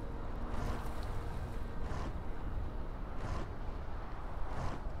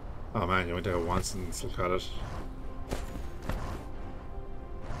 Oh man, you went out once and still got it. I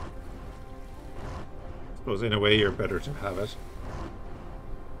suppose in a way you're better to have it.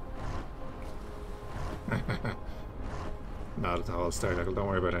 Not at all, Starknuckle, don't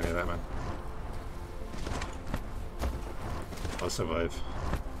worry about any of that, man. I'll survive.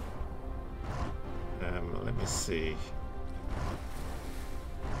 Let me see.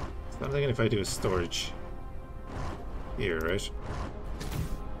 So I'm thinking if I do a storage here, right?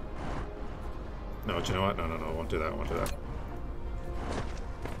 No, do you know what? No, I won't do that, I won't do that.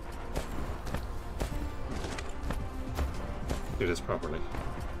 Do this properly.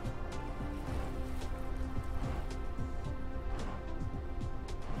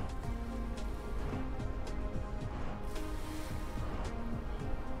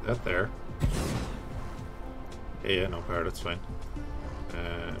 That there. Yeah, no power, that's fine.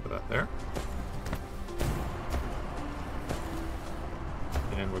 Put that there.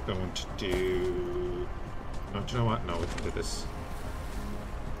 And we're going to do... Oh, do you know what? No, we can do this.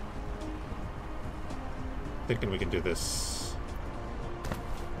 Thinking we can do this.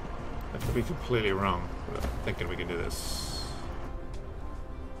 I could be completely wrong, but I'm thinking we can do this.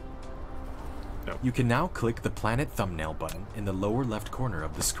 No. You can now click the planet thumbnail button in the lower left corner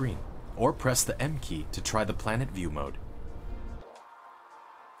of the screen, or press the M key to try the planet view mode.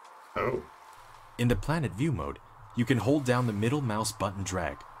 Oh. In the planet view mode, you can hold down the middle mouse button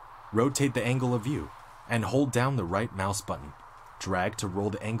drag, rotate the angle of view, and hold down the right mouse button, drag to roll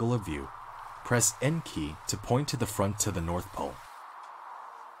the angle of view, press N key to point to the front to the North Pole.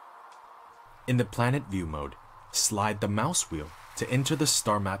 In the planet view mode, slide the mouse wheel to enter the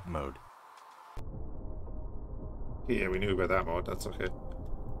star map mode. Yeah, we knew about that mode, that's okay.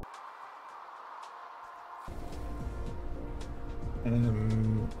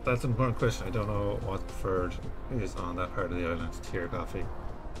 That's an important question. I don't know what bird is on that part of the island. Tier coffee.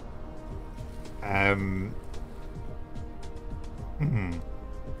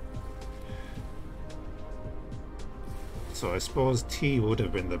 So I suppose tea would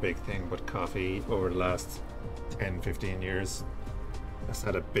have been the big thing, but coffee over the last 10-15 years has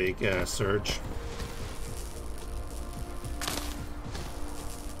had a big surge.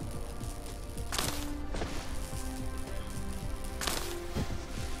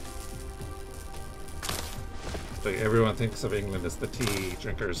 everyone thinks of England as the tea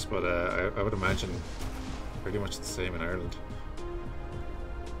drinkers, but I would imagine pretty much the same in Ireland.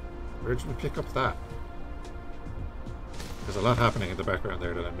 Where did we pick up that? There's a lot happening in the background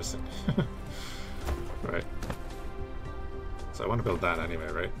there that I'm missing. Right. So I want to build that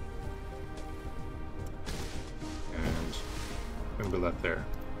anyway, right? And I'm going to build that there.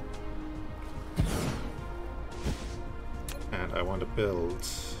 And I want to build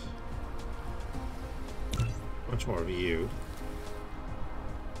a bunch more of you.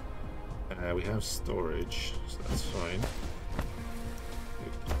 We have storage, so that's fine.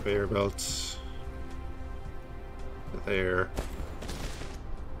 Conveyor belt there,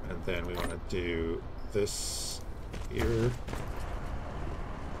 and then we want to do this here.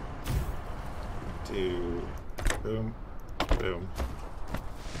 Do boom, boom,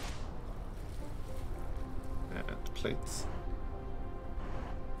 and plates.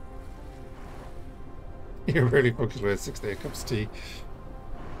 You're really focused with 6 to 8 cups of tea.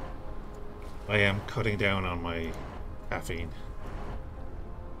 I am cutting down on my caffeine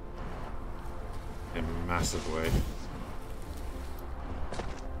in a massive way.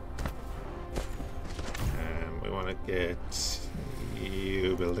 And we want to get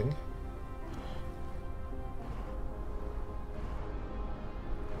you building.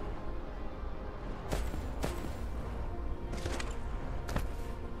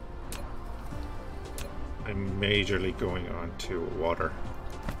 I'm majorly going on to water.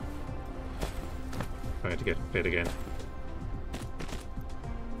 Trying to get fit again.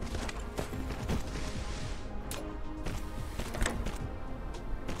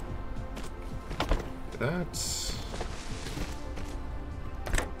 That.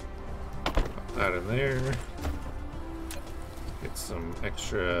 Pop that in there. Get some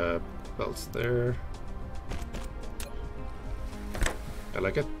extra belts there. I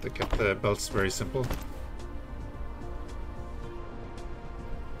like it. They kept the belts very simple.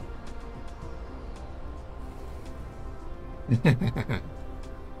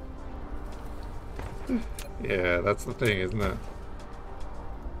 Yeah, that's the thing, isn't it?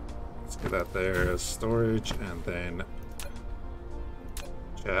 Let's get that there as storage, and then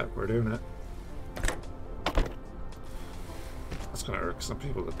chat, we're doing it. That's gonna irk some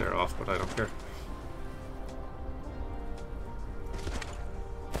people that they're off, but I don't care.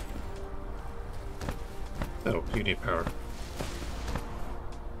 Oh, you need power.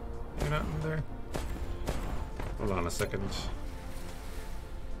 You're not in there? Hold on a second.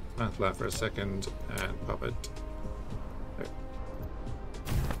 Plant that for a second and pop it. There.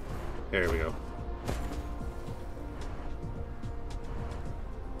 There we go.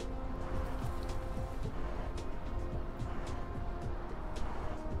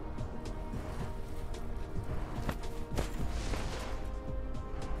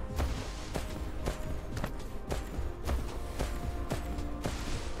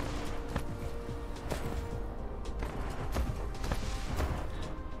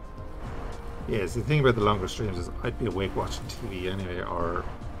 Yeah, so the thing about the longer streams is I'd be awake watching TV anyway, or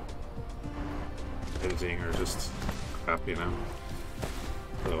editing, or just crap, you know.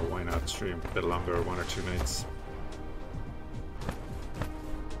 So why not stream a bit longer, 1 or 2 nights?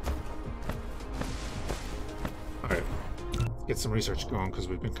 Alright, let's get some research going because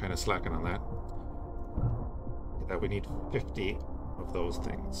we've been kind of slacking on that. That we need 50 of those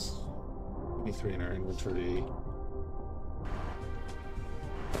things. 23 in our inventory.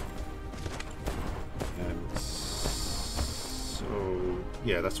 And so,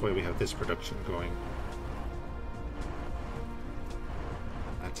 yeah, that's why we have this production going.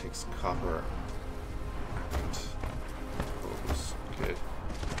 That takes copper and those. Okay.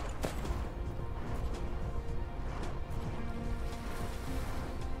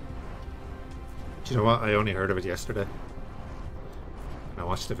 Do you know what? I only heard of it yesterday. And I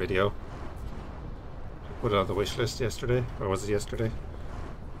watched the video. I put it on the wish list yesterday, or was it yesterday?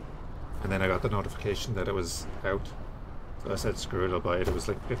 And then I got the notification that it was out. So I said, screw it, I'll buy it. It was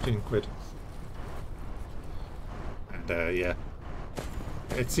like 15 quid. And yeah,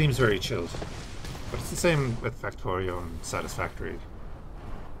 it seems very chilled. But it's the same with Factorio and Satisfactory.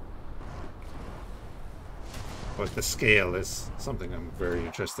 But the scale is something I'm very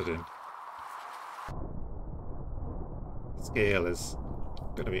interested in. The scale is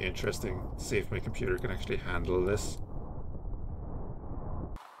going to be interesting to see if my computer can actually handle this.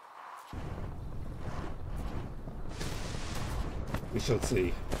 We shall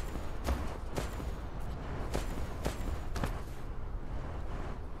see.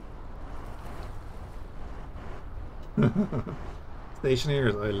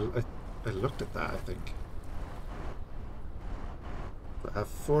 Stationeers, I looked at that, I think. I have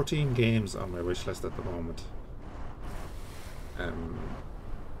 14 games on my wish list at the moment. Um,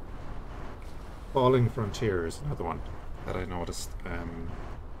 Falling Frontier is another one that I noticed.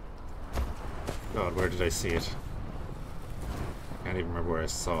 God, where did I see it? I can't even remember where I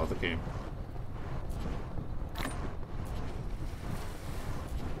saw the game.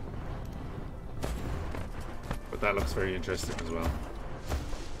 But that looks very interesting as well.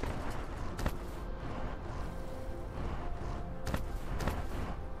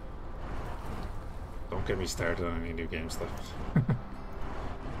 Don't get me started on any new game stuff.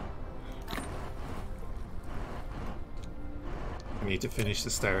 I need to finish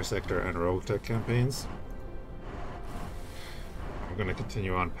the Star Sector and Rogue Tech campaigns. I'm going to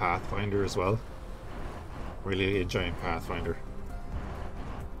continue on Pathfinder as well. Really enjoying Pathfinder.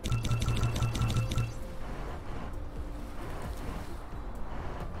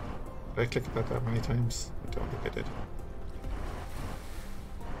 Did I click that many times? I don't think I did.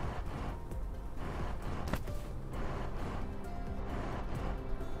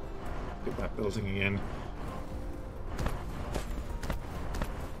 Get that building again.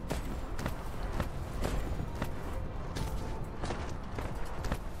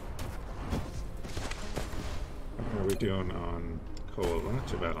 How are we doing on coal? Well, not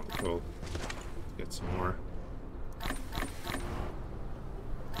too bad on the coal. Get some more.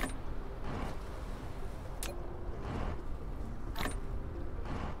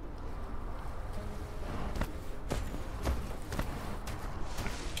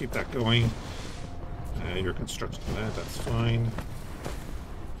 Keep that going. You're constructing that's fine.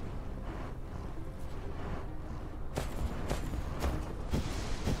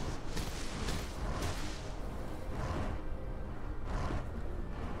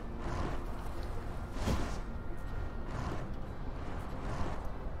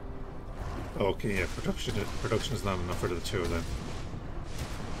 Okay, yeah, production is not enough for the two of them.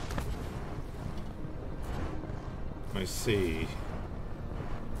 I see.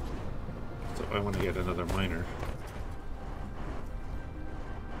 So I want to get another miner.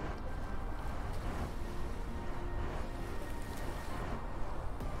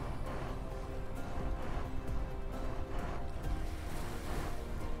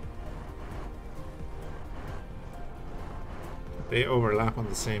 They overlap on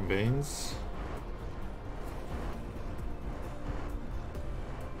the same veins.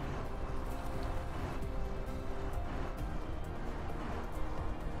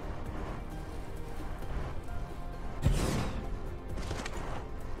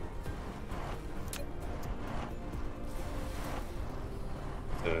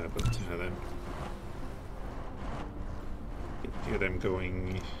 But get them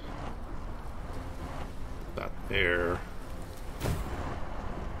going. That there.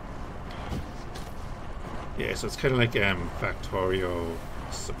 Yeah, so it's kind of like Factorio,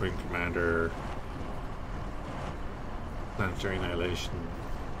 Supreme Commander, Planetary Annihilation.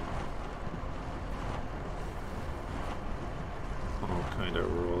 All kind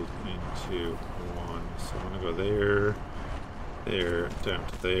of rolled into one. So I'm gonna go there, there, down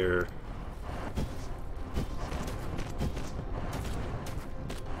to there.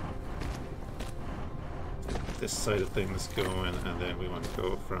 This side of things going, and then we want to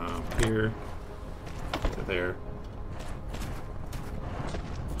go from here to there.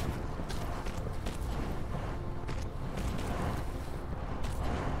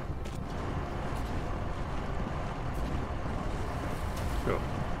 Cool.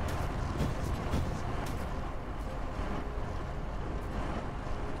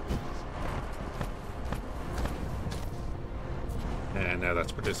 And now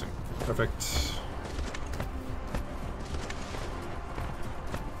that's producing. Perfect.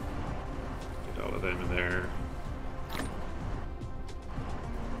 Get all of them in there.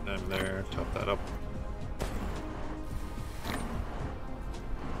 Them there. Top that up.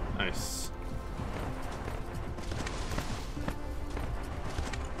 Nice.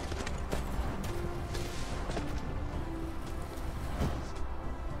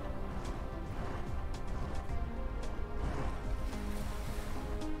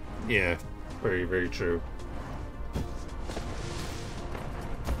 Yeah, very, very true.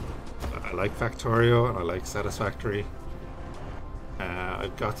 I like Factorio and I like Satisfactory. I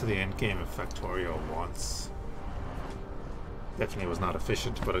got to the end game of Factorio once. Definitely was not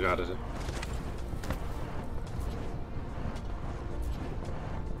efficient, but I got it.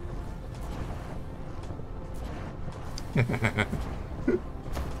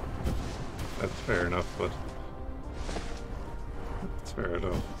 That's fair enough, but that's fair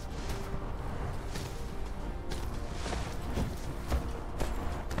enough.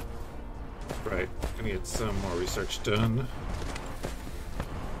 Right, gonna get some more research done.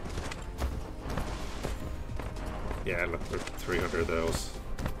 Yeah, look, for 300 of those.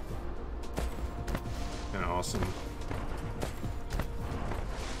 Kind of awesome.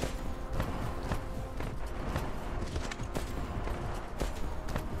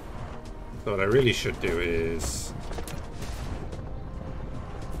 So what I really should do is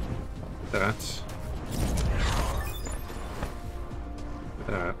that.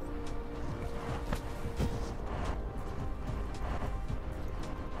 That.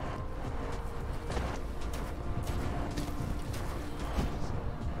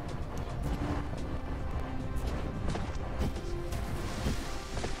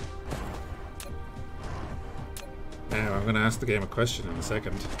 Now I'm going to ask the game a question in a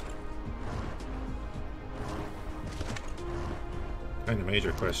second. Kind of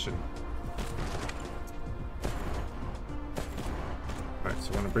major question. Right,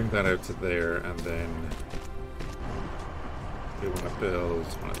 so I want to bring that out to there, and then we want to build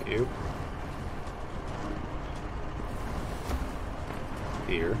one of you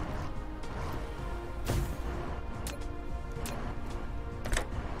here.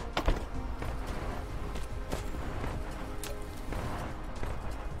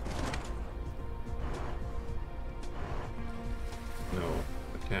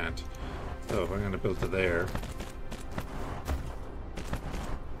 So if I'm going to build to there,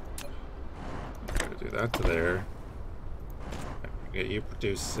 I'm going to do that to there. Get you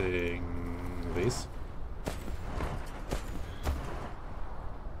producing these.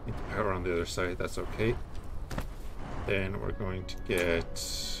 Need the power on the other side, that's okay. Then we're going to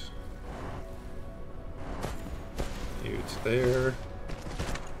get you to there.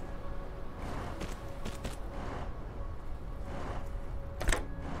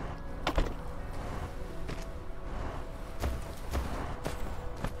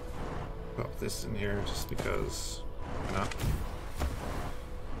 This in here just because why not?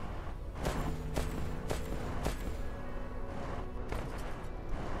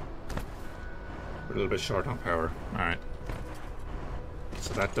 We're a little bit short on power. Alright.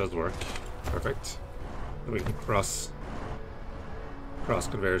 So that does work. Perfect. We can cross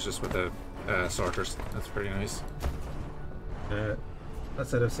conveyors just with the sorters. That's pretty nice. That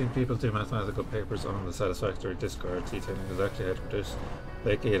said, I've seen people do mathematical papers on the satisfactory discard detailing exactly how to produce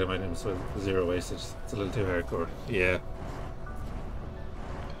lake atom items with zero wastage. It's a little too hardcore. Yeah.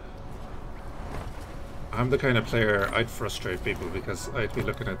 I'm the kind of player, I'd frustrate people because I'd be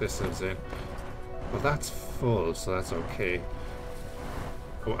looking at this and saying, well, that's full, so that's okay.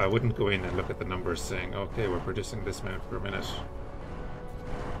 Oh, I wouldn't go in and look at the numbers saying, okay, we're producing this amount per minute.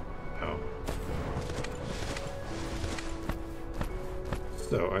 No.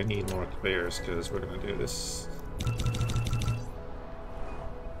 So I need more conveyors because we're going to do this.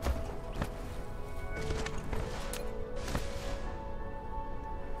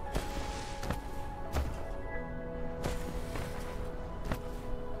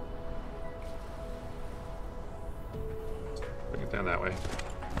 Bring it down that way.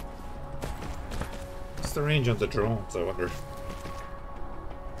 What's the range on the drones, I wonder?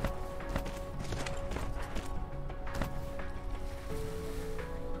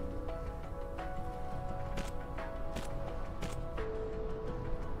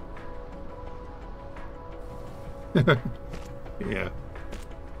 Yeah.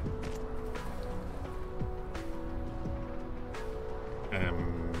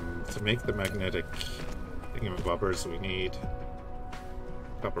 To make the magnetic thingamabobbers, we need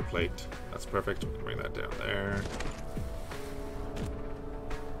copper plate. That's perfect. We can bring that down there.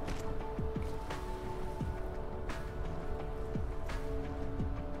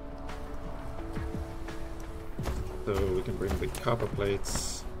 So we can bring the copper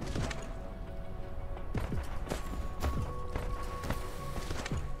plates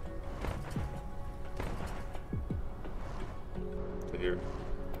to here.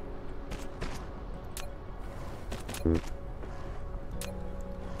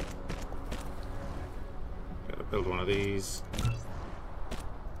 Gotta build one of these.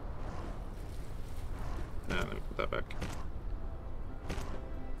 And let me put that back.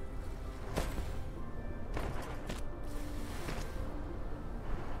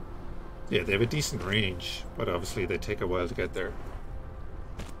 Yeah, they have a decent range, but obviously they take a while to get there.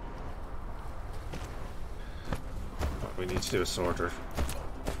 But we need to do a sorter.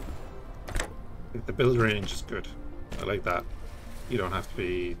 The build range is good. I like that. You don't have to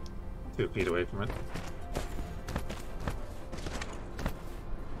be 2 feet away from it.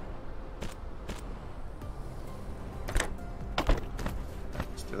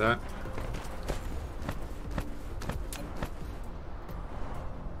 Let's do that.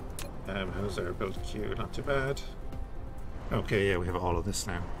 How's our build queue? Not too bad. Okay, yeah, we have all of this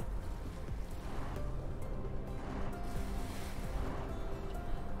now.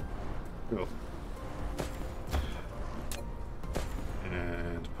 Cool.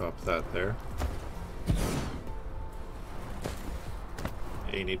 And pop that there.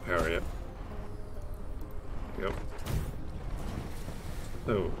 Yeah, you need power, yep. There you go.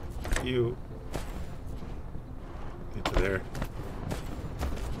 So, you into there.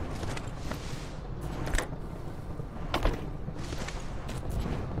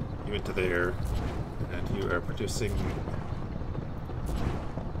 You into there. And you are producing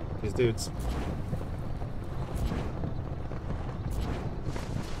these dudes.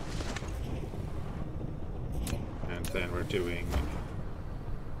 And then we're doing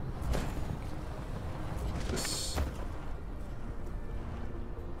this.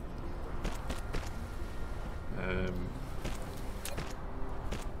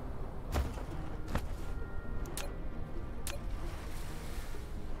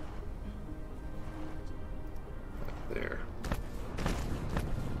 There.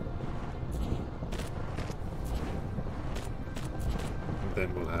 And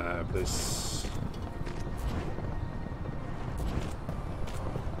then we'll have this.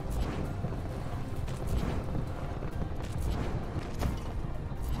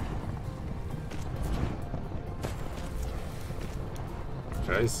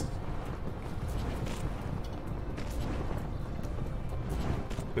 Guys.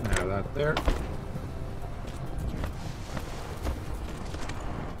 Can have that there.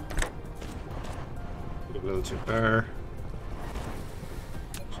 A little too far.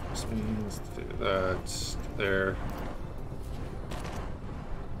 Just means to do that there.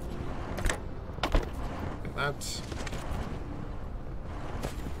 Like that.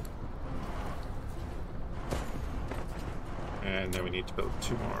 And then we need to build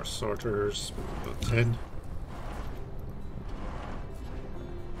 2 more sorters. We'll build 10.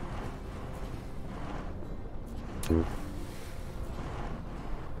 It'll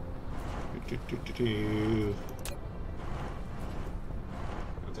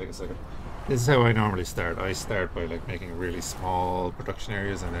take a second. This is how I normally start. I start by like making really small production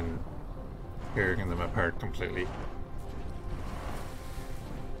areas and then tearing them apart completely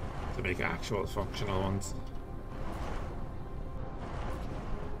to make actual functional ones.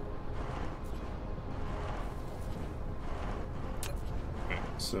 Okay,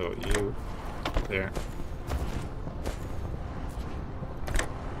 so you there.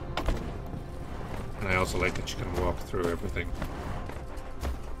 And I also like that you can walk through everything.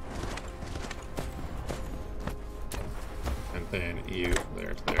 And then you from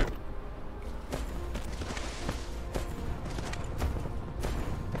there to there.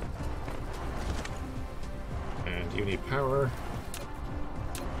 And you need power.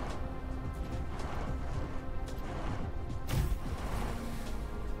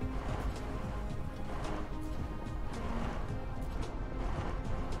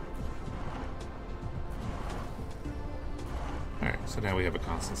 So now we have a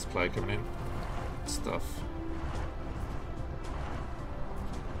constant supply coming in. Stuff.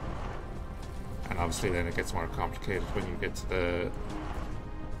 And obviously then it gets more complicated when you get to the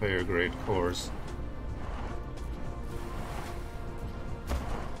higher grade cores.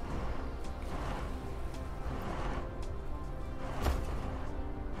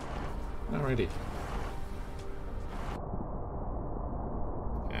 Alrighty.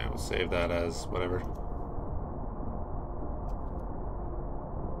 Yeah, we'll save that as whatever.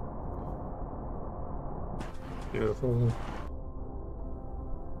 Beautiful.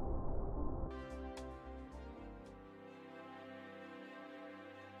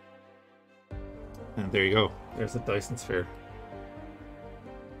 And there you go. There's the Dyson Sphere.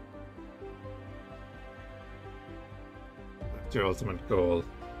 That's your ultimate goal.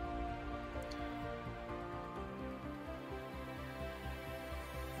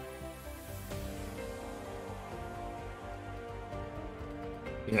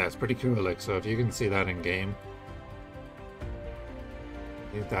 Yeah, it's pretty cool. Like, so if you can see that in game,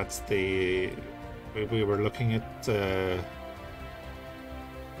 I think that's the. We were looking at.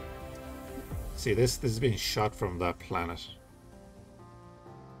 See, this is being shot from that planet,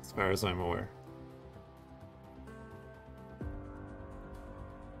 as far as I'm aware.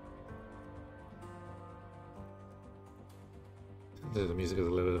 The music is a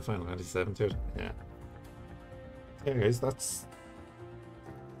little bit of Final Fantasy VII to it. Yeah. Yeah, guys, that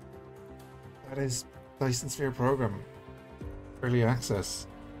is Dyson Sphere Program. Early access.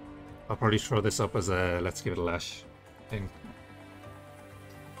 I'll probably throw this up as a let's give it a lash thing.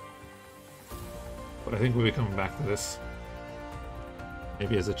 But I think we'll be coming back to this.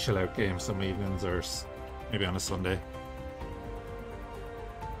 Maybe as a chill out game some evenings or maybe on a Sunday.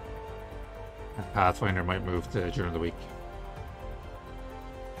 And Pathfinder might move to during the week.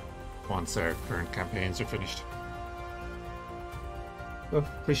 once our current campaigns are finished. Well,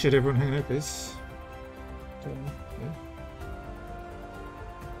 appreciate everyone hanging out, guys. Yeah.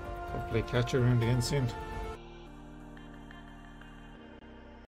 Hopefully catch you around again soon.